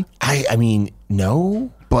Konami? I mean,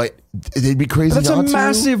 no, but they'd be crazy. That's a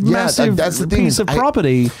massive that's the piece of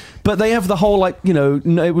property. But they have the whole like,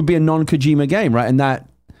 it would be a non-Kojima game, right? And that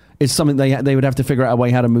is something they would have to figure out a way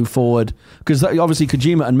how to move forward because obviously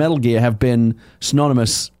Kojima and Metal Gear have been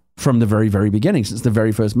synonymous from the very, very beginning, since the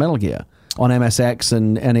very first Metal Gear on MSX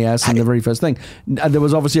and NES and the very first thing. There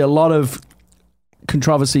was obviously a lot of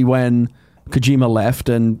controversy when Kojima left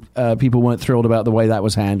and people weren't thrilled about the way that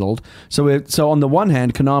was handled. So on the one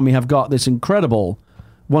hand, Konami have got this incredible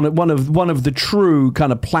one of the true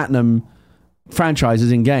kind of platinum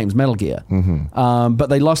franchises in games, Metal Gear. Mm-hmm. But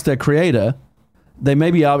they lost their creator. They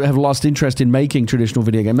maybe have lost interest in making traditional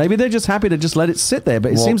video games. Maybe they're just happy to just let it sit there.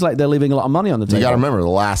 But it seems like they're leaving a lot of money on the table. You got to remember, the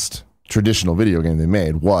last traditional video game they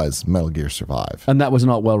made was Metal Gear Survive. And that was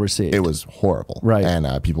not well received. It was horrible. Right. And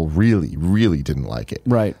people really, really didn't like it.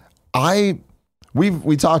 Right.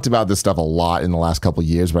 We talked about this stuff a lot in the last couple of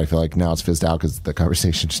years, but I feel like now it's fizzed out because the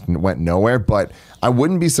conversation just went nowhere. But I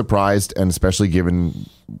wouldn't be surprised, and especially given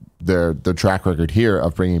their track record here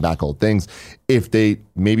of bringing back old things, if they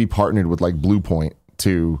maybe partnered with like Blue Point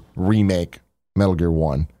to remake Metal Gear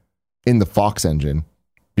 1 in the Fox engine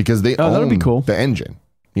because they own be cool. the engine.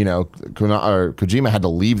 Kojima had to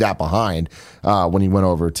leave that behind when he went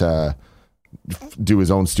over to do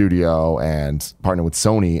his own studio and partner with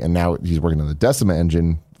Sony, and now he's working on the Decima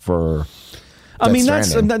engine for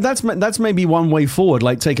that's maybe one way forward.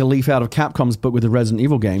 Like take a leaf out of Capcom's book with the Resident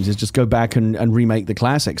Evil games is just go back and remake the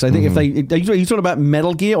classics. I think if are you talking about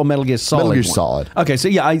Metal Gear or Metal Gear Solid? Metal Gear Solid. Okay, so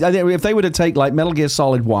yeah, I think if they were to take like Metal Gear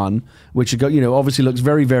Solid 1, which obviously looks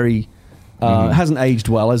very, very hasn't aged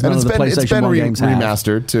well as none of the PlayStation 1 games have.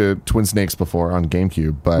 Remastered to Twin Snakes before on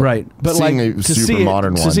GameCube, but like a super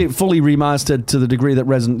modern one, to see it fully remastered to the degree that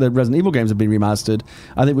Resident Evil games have been remastered,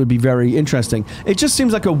 I think would be very interesting. It just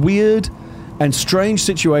seems like a weird and strange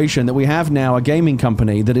situation that we have now a gaming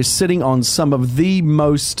company that is sitting on some of the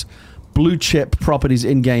most blue chip properties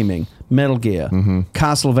in gaming. Metal Gear,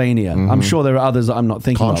 Castlevania. I'm sure there are others that I'm not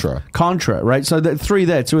thinking of. Contra, right? So the three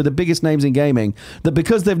there, two of the biggest names in gaming, that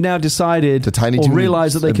because they've now decided or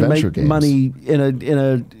realized that they can make money in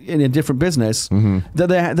a different business,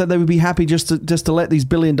 that they would be happy just to let these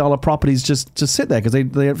billion-dollar properties just sit there because they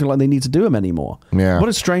don't feel like they need to do them anymore. Yeah. What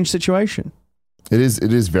a strange situation. It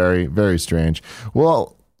is very, very strange.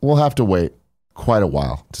 Well, we'll have to wait quite a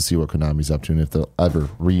while to see what Konami's up to and if they'll ever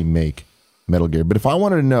remake Metal Gear. But if I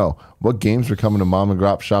wanted to know what games were coming to mom and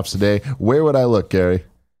pop shops today, where would I look, Gary?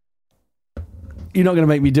 You're not going to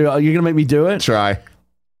make me do it. Are you going to make me do it? Try.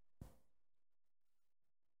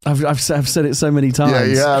 I've said it so many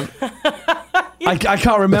times. Yeah. I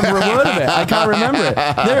can't remember a word of it. I can't remember it.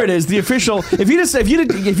 There it is. The official. If you'd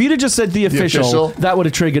have just said the official, that would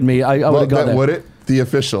have triggered me. I would have got it. Would it? The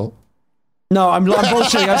official. No, I'm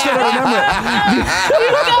bullshitting. I still don't remember it.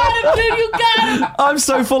 You got him, dude. You got him. I'm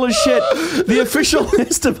so full of shit. The official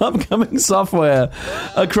list of upcoming software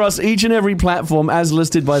across each and every platform as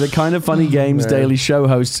listed by the Kind of Funny Games Daily Show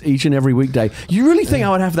hosts each and every weekday. You really think I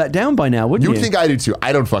would have that down by now, wouldn't you? You think I do too.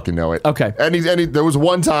 I don't fucking know it. Okay. And there was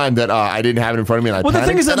one time that I didn't have it in front of me and I panicked. The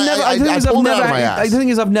thing is, the thing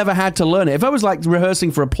is, I've never had to learn it. If I was like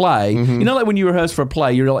rehearsing for a play, like when you rehearse for a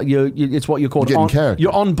play, it's what you're called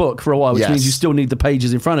you're on book for a while, which means you still need the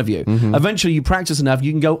pages in front of you. Eventually, you practice enough,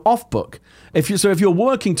 you can go off book. If you're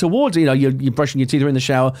working towards, you're brushing your teeth or in the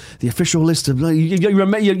shower, the official list of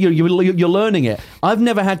you're learning it. I've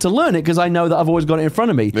never had to learn it because I know that I've always got it in front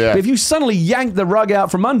of me. Yeah. But if you suddenly yank the rug out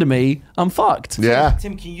from under me, I'm fucked. Yeah.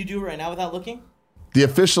 Tim, can you do it right now without looking? The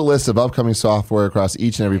official list of upcoming software across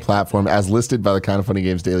each and every platform, as listed by the Kind of Funny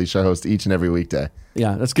Games Daily Show host each and every weekday.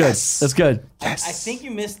 Yeah, that's good. Yes. That's good. Yes. I think you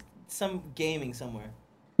missed some gaming somewhere.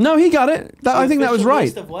 No, he got it. I think that was right.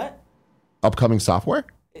 List of what? Upcoming software?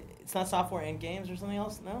 It's not software and games or something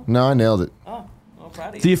else? No? No, I nailed it. Oh, well, proud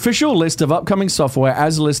of you. The official list of upcoming software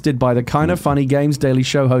as listed by the Kind of Funny Games Daily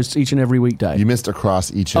Show hosts each and every weekday. You missed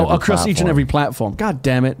across each and every across platform. each and every platform. God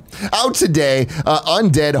damn it. Out today,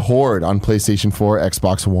 Undead Horde on PlayStation 4,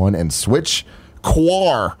 Xbox One, and Switch.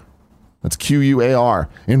 Quar. That's Quar.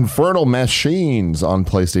 Infernal Machines on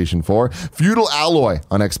PlayStation 4. Feudal Alloy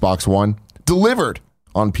on Xbox One. Delivered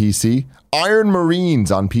on PC, Iron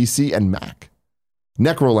Marines on PC and Mac,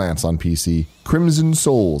 Necrolance on PC, Crimson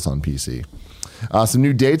Souls on PC. Some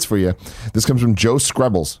new dates for you. This comes from Joe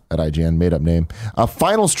Screbbles at IGN, made up name.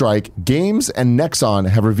 Final Strike, Games, and Nexon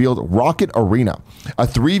have revealed Rocket Arena, a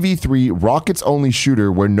 3v3 rockets-only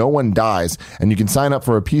shooter where no one dies, and you can sign up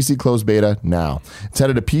for a PC closed beta now. It's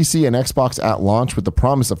headed to PC and Xbox at launch with the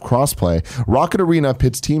promise of crossplay. Rocket Arena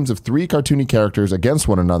pits teams of 3 cartoony characters against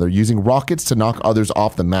one another using rockets to knock others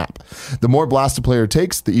off the map. The more blast a player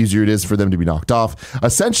takes, the easier it is for them to be knocked off.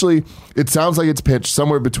 Essentially, it sounds like it's pitched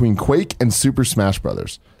somewhere between Quake and Super Smash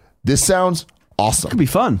Brothers. This sounds awesome. Could be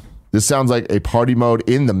fun. This sounds like a party mode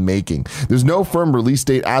in the making. There's no firm release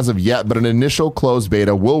date as of yet, but an initial closed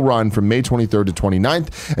beta will run from May 23rd to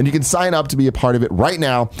 29th, and you can sign up to be a part of it right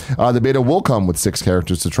now. The beta will come with 6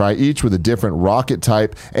 characters to try, each with a different rocket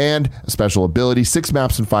type and a special ability, 6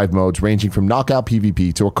 maps and 5 modes, ranging from knockout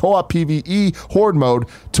PvP to a co-op PvE horde mode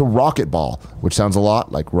to rocket ball, which sounds a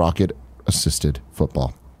lot like rocket-assisted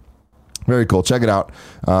football. Very cool. Check it out.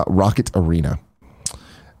 Rocket Arena.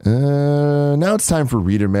 Now it's time for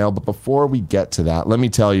reader mail, but before we get to that, let me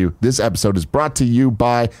tell you, this episode is brought to you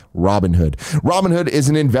by Robinhood. Robinhood is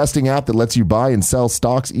an investing app that lets you buy and sell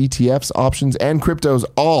stocks, ETFs, options, and cryptos,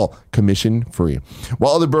 all commission free.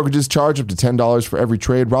 While other brokerages charge up to $10 for every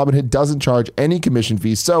trade, Robinhood doesn't charge any commission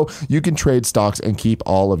fees, so you can trade stocks and keep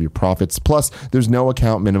all of your profits. Plus, there's no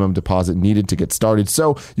account minimum deposit needed to get started,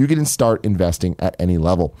 so you can start investing at any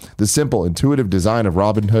level. The simple, intuitive design of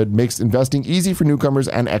Robinhood makes investing easy for newcomers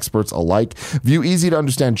and experts alike. View easy to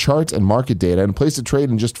understand charts and market data and place a trade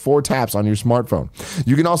in just 4 taps on your smartphone.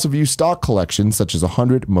 You can also view stock collections such as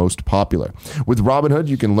 100 most popular. With Robinhood,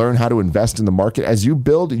 you can learn how to invest in the market as you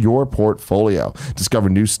build your portfolio. Discover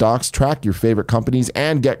new stocks, track your favorite companies,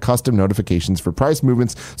 and get custom notifications for price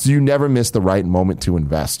movements so you never miss the right moment to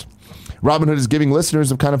invest. Robinhood is giving listeners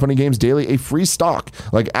of Kind of Funny Games Daily a free stock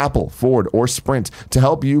like Apple, Ford, or Sprint to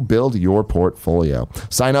help you build your portfolio.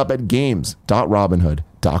 Sign up at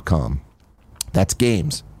games.robinhood.com. That's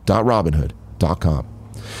games.robinhood.com.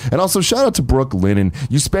 And also, shout out to Brooke Linen.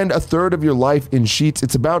 You spend a third of your life in sheets.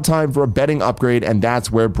 It's about time for a bedding upgrade, and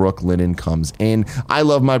that's where Brooke Linen comes in. I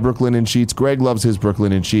love my Brooke Linen sheets. Greg loves his Brooke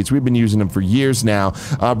Linen sheets. We've been using them for years now.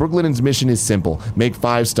 Brooke Linen's mission is simple: make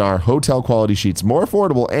 5-star hotel quality sheets more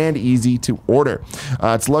affordable and easy to order.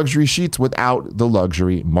 It's luxury sheets without the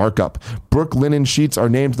luxury markup. Brooke Linen sheets are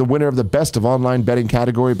named the winner of the Best of Online Bedding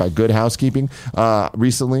category by Good Housekeeping.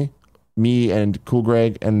 Recently, me and Cool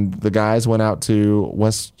Greg and the guys went out to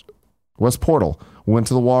West Portal. We went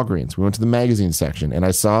to the Walgreens. We went to the magazine section, and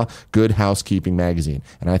I saw Good Housekeeping magazine.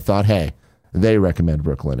 And I thought, hey, they recommend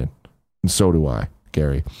Brooke Linen. And so do I,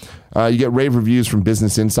 Gary. You get rave reviews from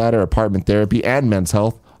Business Insider, Apartment Therapy, and Men's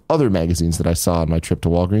Health, other magazines that I saw on my trip to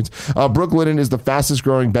Walgreens. Brooke Linen is the fastest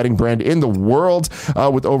growing bedding brand in the world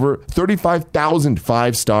with over 35,000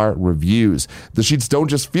 5-star reviews. The sheets don't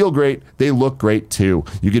just feel great, they look great too.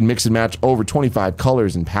 You can mix and match over 25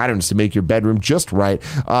 colors and patterns to make your bedroom just right.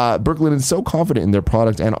 Brooke Linen is so confident in their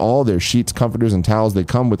product and all their sheets, comforters, and towels. They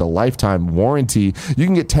come with a lifetime warranty. You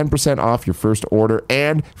can get 10% off your first order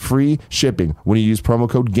and free shipping when you use promo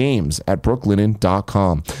code GAMES at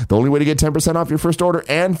brooklinen.com. The only way to get 10% off your first order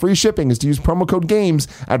and free shipping is to use promo code GAMES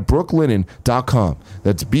at brooklinen.com.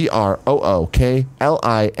 That's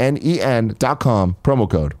BROOKLINEN.com. Promo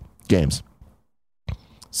code GAMES.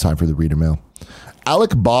 It's time for the reader mail. Alec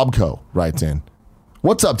Bobco writes in,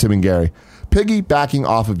 "What's up, Tim and Gary? Piggybacking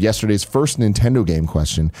off of yesterday's first Nintendo game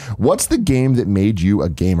question, what's the game that made you a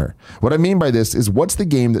gamer? What I mean by this is, what's the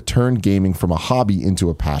game that turned gaming from a hobby into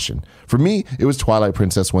a passion? For me, it was Twilight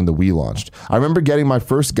Princess when the Wii launched. I remember getting my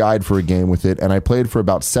first guide for a game with it, and I played for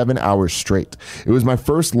about 7 hours straight. It was my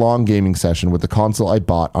first long gaming session with the console I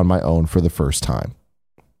bought on my own for the first time."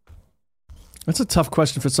 That's a tough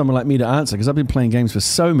question for someone like me to answer, because I've been playing games for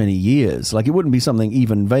so many years. Like, it wouldn't be something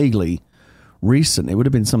even vaguely recent. It would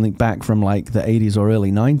have been something back from like the 80s or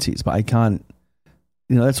early 90s, but I can't,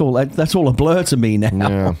 that's all a blur to me now.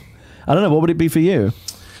 Yeah. I don't know. What would it be for you?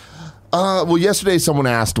 Well, yesterday someone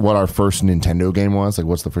asked what our first Nintendo game was. Like,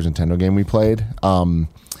 what's the first Nintendo game we played? And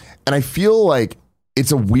I feel like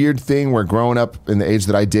it's a weird thing where growing up in the age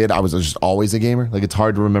that I did, I was just always a gamer. Like, it's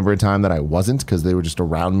hard to remember a time that I wasn't, because they were just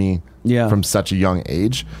around me from such a young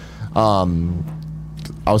age.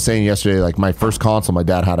 I was saying yesterday, like, my first console, my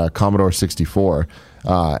dad had a Commodore 64,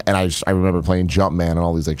 and I remember playing Jumpman and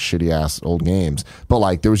all these like shitty ass old games. But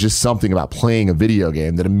like, there was just something about playing a video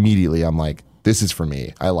game that immediately I'm like, this is for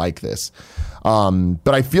me. I like this.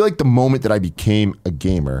 But I feel like the moment that I became a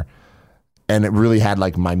gamer, and it really had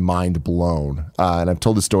like my mind blown, and I've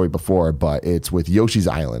told this story before, but it's with Yoshi's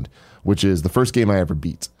Island, which is the first game I ever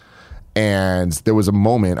beat. And there was a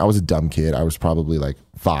moment, I was a dumb kid. I was probably like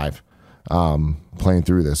 5 playing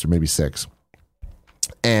through this, or maybe 6.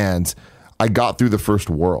 And I got through the first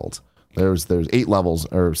world. There's 8 levels,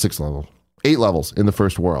 or 6 levels. 8 levels in the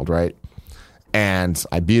first world, right? And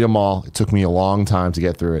I beat them all. It took me a long time to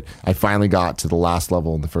get through it. I finally got to the last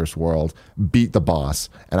level in the first world, beat the boss,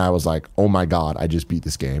 and I was like, oh my God, I just beat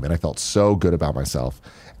this game. And I felt so good about myself.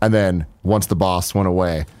 And then once the boss went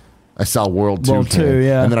away, I saw World 2 came,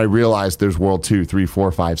 yeah. and then I realized there's World 2, 3,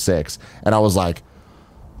 4, 5, 6. And I was like,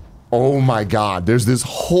 oh my God, there's this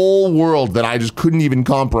whole world that I just couldn't even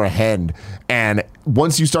comprehend. And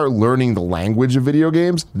once you start learning the language of video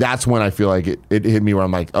games, that's when I feel like it hit me where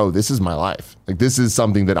I'm like, oh, this is my life. Like, this is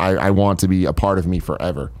something that I want to be a part of me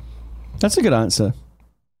forever. That's a good answer.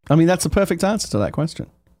 I mean, that's a perfect answer to that question.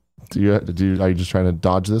 Are you just trying to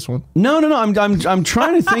dodge this one? No. I'm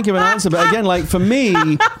trying to think of an answer, but again, like for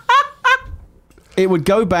me, it would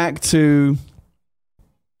go back to,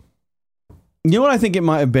 you know what I think it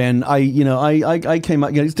might have been. I came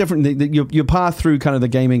up. It's different. Your path through kind of the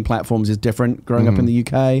gaming platforms is different. Growing up in the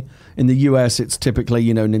UK, in the US, it's typically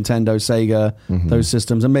Nintendo, Sega, those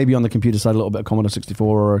systems, and maybe on the computer side a little bit of Commodore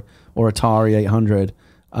 64 or Atari 800,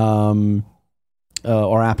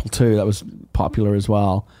 or Apple II. That was popular as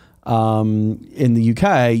well. In the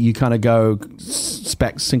UK, you kind of go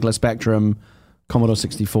Sinclair Spectrum, Commodore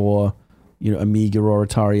 64, Amiga or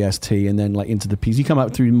Atari ST, and then like into the PC. You come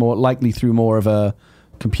up through more of a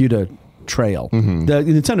computer trail. The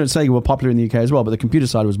Nintendo and Sega were popular in the UK as well, but the computer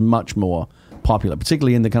side was much more popular,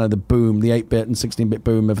 particularly in the kind of the boom, the 8-bit and 16-bit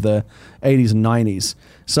boom of the 80s and 90s.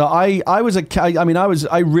 So I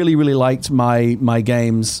really, really liked my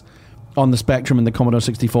games on the Spectrum and the Commodore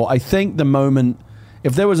 64. I think the moment,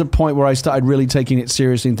 if there was a point where I started really taking it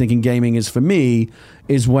seriously and thinking gaming is for me,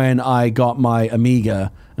 is when I got my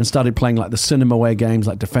Amiga and started playing like the Cinemaware games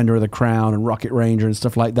like Defender of the Crown and Rocket Ranger and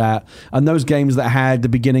stuff like that. And those games that had the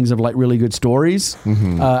beginnings of like really good stories,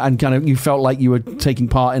 and kind of you felt like you were taking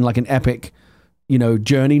part in like an epic,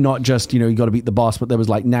 journey, not just, you got to beat the boss, but there was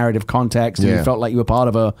like narrative context, and you felt like you were part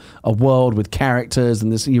of a world with characters,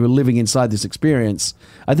 and you were living inside this experience.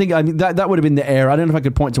 I think that would have been the era. I don't know if I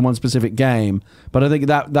could point to one specific game, but I think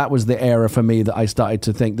that was the era for me that I started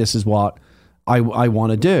to think this is what I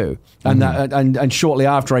want to do. And and shortly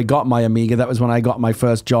after I got my Amiga, that was when I got my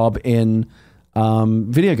first job in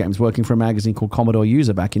video games, working for a magazine called Commodore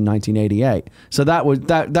User back in 1988. So that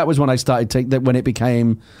was when I started when it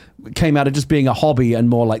came out of just being a hobby and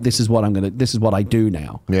more like this is what I do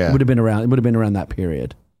now. Yeah. It would have been around that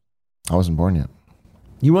period. I wasn't born yet.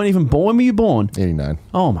 You weren't even born? Were you born? 89.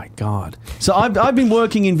 Oh my God. So I've been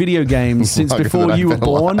working in video games since before you were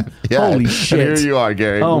born. Yeah. Holy shit. And here you are,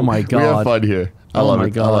 Gary. Oh my God. We have fun here. I love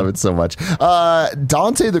it. I love it so much.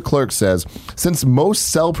 Dante the Clerk says, since most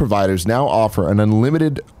cell providers now offer an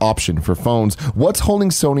unlimited option for phones, what's holding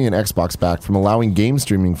Sony and Xbox back from allowing game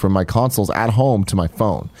streaming from my consoles at home to my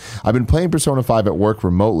phone? I've been playing Persona 5 at work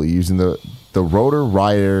remotely using the Rotor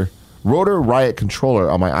Riot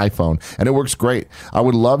controller on my iPhone, and it works great. I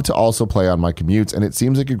would love to also play on my commutes, and it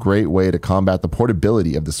seems like a great way to combat the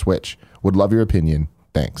portability of the Switch. Would love your opinion.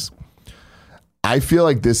 Thanks. I feel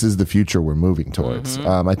like this is the future we're moving towards.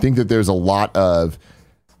 I think that there's a lot of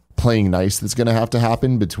playing nice that's going to have to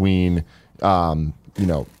happen between,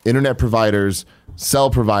 internet providers, cell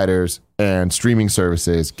providers, and streaming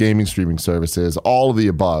services, gaming streaming services, all of the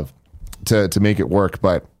above to make it work.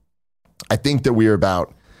 But I think that we are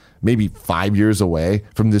about maybe 5 years away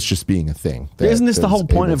from this just being a thing. Isn't this the whole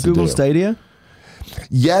point of Google Stadia?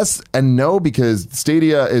 Yes and no, because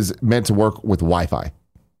Stadia is meant to work with Wi-Fi.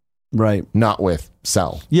 Right. Not with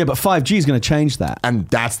cell. Yeah, but 5G is going to change that. And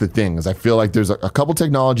that's the thing, is I feel like there's a couple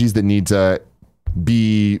technologies that need to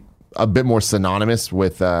be a bit more synonymous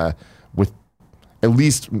with at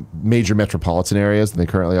least major metropolitan areas than they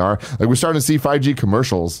currently are. Like, we're starting to see 5G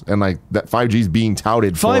commercials, and like that 5G is being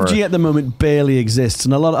touted 5G at the moment barely exists,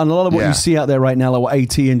 and a lot of what you see out there right now, like what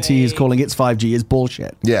AT&T is calling its 5G, is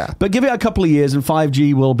bullshit. Yeah. But give it a couple of years, and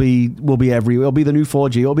 5G will be everywhere. It'll be the new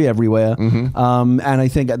 4G. It'll be everywhere. And I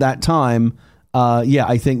think at that time,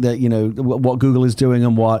 I think that what Google is doing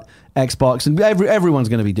and what Xbox and everyone's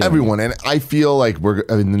going to be doing. Everyone, and I feel like we're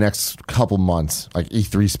in the next couple months, like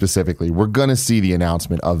E3 specifically, we're going to see the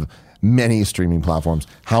announcement of many streaming platforms.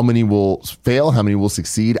 How many will fail? How many will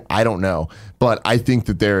succeed? I don't know, but I think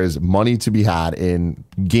that there is money to be had in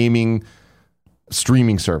gaming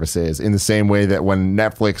streaming services in the same way that when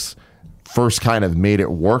Netflix first kind of made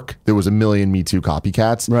it work, there was a million Me Too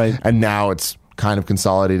copycats, right? And now it's kind of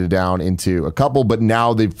consolidated down into a couple, but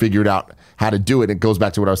now they've figured out how to do it. It goes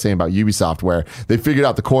back to what I was saying about Ubisoft, where they figured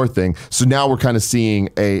out the core thing. So now we're kind of seeing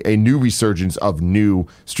a new resurgence of new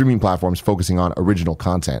streaming platforms focusing on original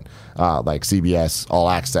content, like CBS All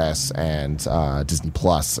Access and Disney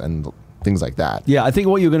Plus and things like that. Yeah, I think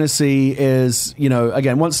what you're going to see is,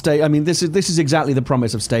 again, once this is exactly the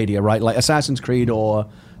promise of Stadia, right? Like Assassin's Creed or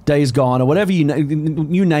Days Gone or whatever you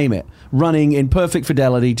name it, running in perfect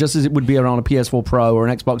fidelity, just as it would be around a PS4 Pro or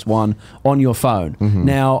an Xbox One on your phone. Mm-hmm.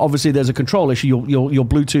 Now, obviously, there's a control issue. You'll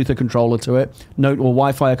Bluetooth a controller to it, or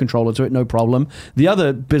Wi-Fi a controller to it, no problem. The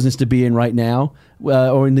other business to be in right now,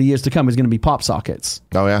 or in the years to come, is going to be pop sockets.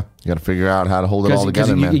 Oh yeah, you got to figure out how to hold it all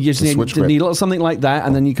together, man. You just need something like that,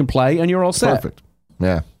 and then you can play, and you're all set. Perfect.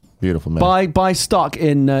 Yeah. Beautiful, man. Buy stock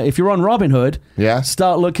in if you're on Robinhood. Yeah.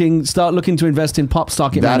 Start looking to invest in pop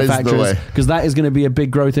stock in manufacturers, because that is going to be a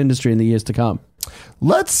big growth industry in the years to come.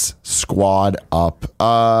 Let's squad up.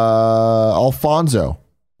 Alfonso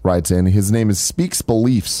writes in. His name is Speaks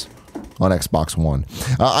Beliefs on Xbox One.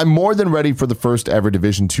 I'm more than ready for the first ever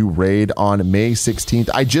Division 2 raid on May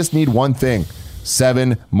 16th. I just need one thing.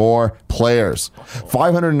 7 more players.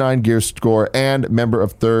 509 gear score and member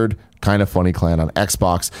of third Kind of Funny clan on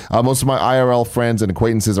Xbox. Most of my IRL friends and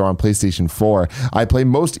acquaintances are on PlayStation 4. I play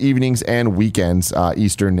most evenings and weekends,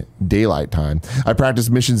 Eastern Daylight Time. I practice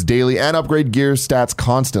missions daily and upgrade gear stats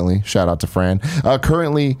constantly. Shout out to Fran.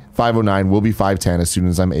 Currently 509, will be 510 as soon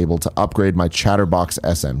as I'm able to upgrade my Chatterbox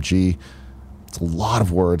SMG. It's a lot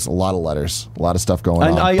of words, a lot of letters, a lot of stuff going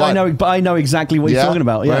on. I know exactly what you're talking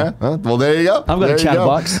about. Yeah. Well, there you go. I've got a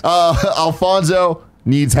Chatterbox. Alfonso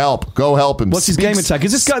needs help. Go help him. What's his game attack?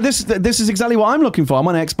 Is this guy? This is exactly what I'm looking for. I'm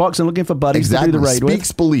on Xbox and looking for buddies to do the raid with.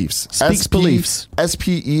 Speaks Beliefs. Speaks Beliefs.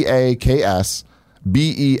 SPEAKS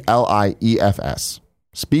BELIEFS.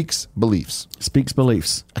 Speaks Beliefs. Speaks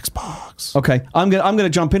Beliefs. Xbox. Okay, I'm gonna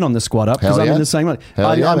jump in on the squad up because I'm in the same one.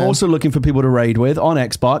 I'm also looking for people to raid with on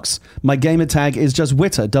Xbox. My gamer tag is just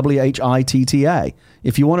Witta, WHITTA.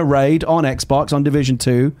 If you want to raid on Xbox on Division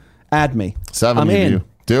 2, add me. 7 I'm of in. You.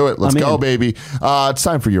 Do it. Let's go, in. baby. It's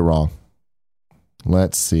time for You're Wrong.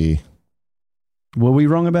 Let's see. Were we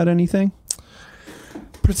wrong about anything?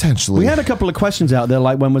 Potentially. We had a couple of questions out there,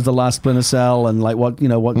 like when was the last Splinter Cell, and like what's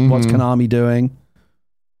Konami doing?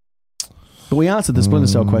 But we answered the Splinter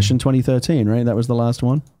Cell question 2013, right? That was the last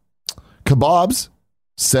one. Kebabs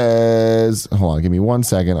says, hold on, give me 1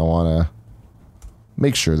 second. I want to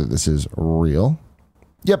make sure that this is real.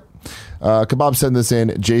 Yep. Kebab sent this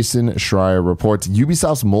in. Jason Schreier reports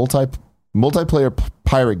Ubisoft's multiplayer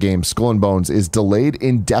pirate game Skull and Bones is delayed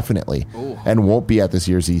indefinitely and won't be at this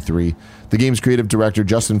year's E3. The game's creative director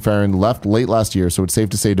Justin Farron left late last year, so it's safe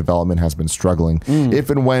to say development has been struggling.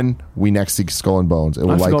 If and when we next see Skull and Bones, it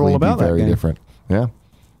will likely be very different. Yeah.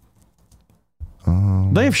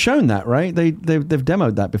 They've shown that, right? They've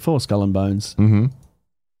demoed that before, Skull and Bones. Mm-hmm.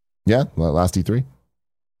 Yeah, last E3.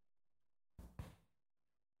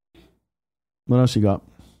 What else you got?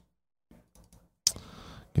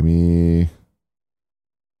 Give me.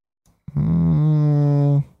 We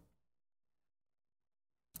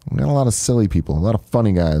got a lot of silly people, a lot of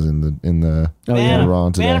funny guys in the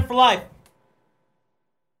Raw today. Ban for life.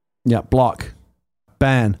 Yeah, block,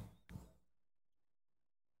 ban.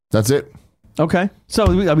 That's it. Okay,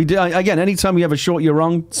 so we did again. Anytime we have a short "You're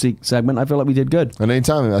Wrong" segment, I feel like we did good. And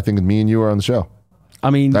anytime, I think me and you are on the show. I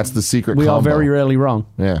mean, that's the secret. We combo. are very rarely wrong.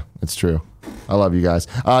 Yeah, it's true. I love you guys.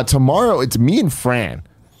 Tomorrow, it's me and Fran.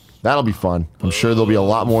 That'll be fun. I'm sure there'll be a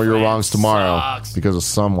lot more Your Wrongs tomorrow because of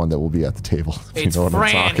someone that will be at the table. It's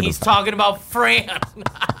Fran. He's talking about Fran.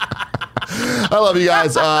 I love you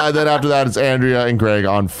guys. Then after that, it's Andrea and Greg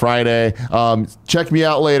on Friday. Check me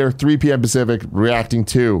out later, 3 p.m. Pacific, reacting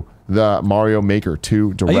to the Mario Maker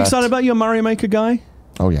 2 Direct. Are you excited about your Mario Maker guy?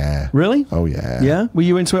 Oh yeah. Really? Oh yeah. Yeah. Were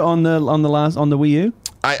you into it on the Wii U?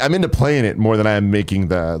 I'm into playing it more than I am making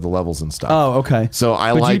the levels and stuff. Oh, okay. So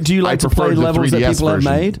do you like to play levels that people have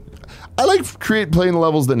made? I like playing the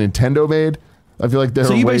levels that Nintendo made. I feel like they're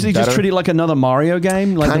so you way basically better. just treat it like another Mario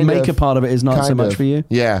game? Like the maker part of it is not so much for you?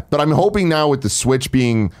 Yeah, but I'm hoping now with the Switch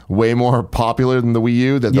being way more popular than the Wii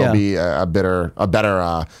U that there'll be a better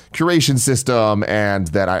curation system and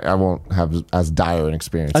that I won't have as dire an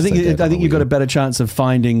experience. I think you've got a better chance of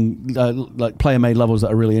finding like player-made levels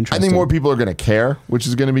that are really interesting. I think more people are going to care, which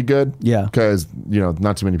is going to be good. Yeah. Because,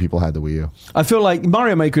 not too many people had the Wii U. I feel like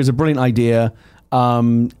Mario Maker is a brilliant idea.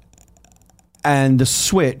 And the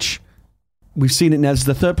Switch... We've seen it now. This is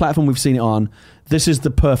the third platform we've seen it on. This is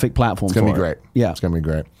the perfect platform for it. It's going to be great. Yeah. It's going to be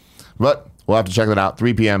great. But we'll have to check that out.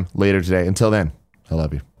 3 p.m. later today. Until then, I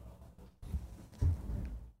love you.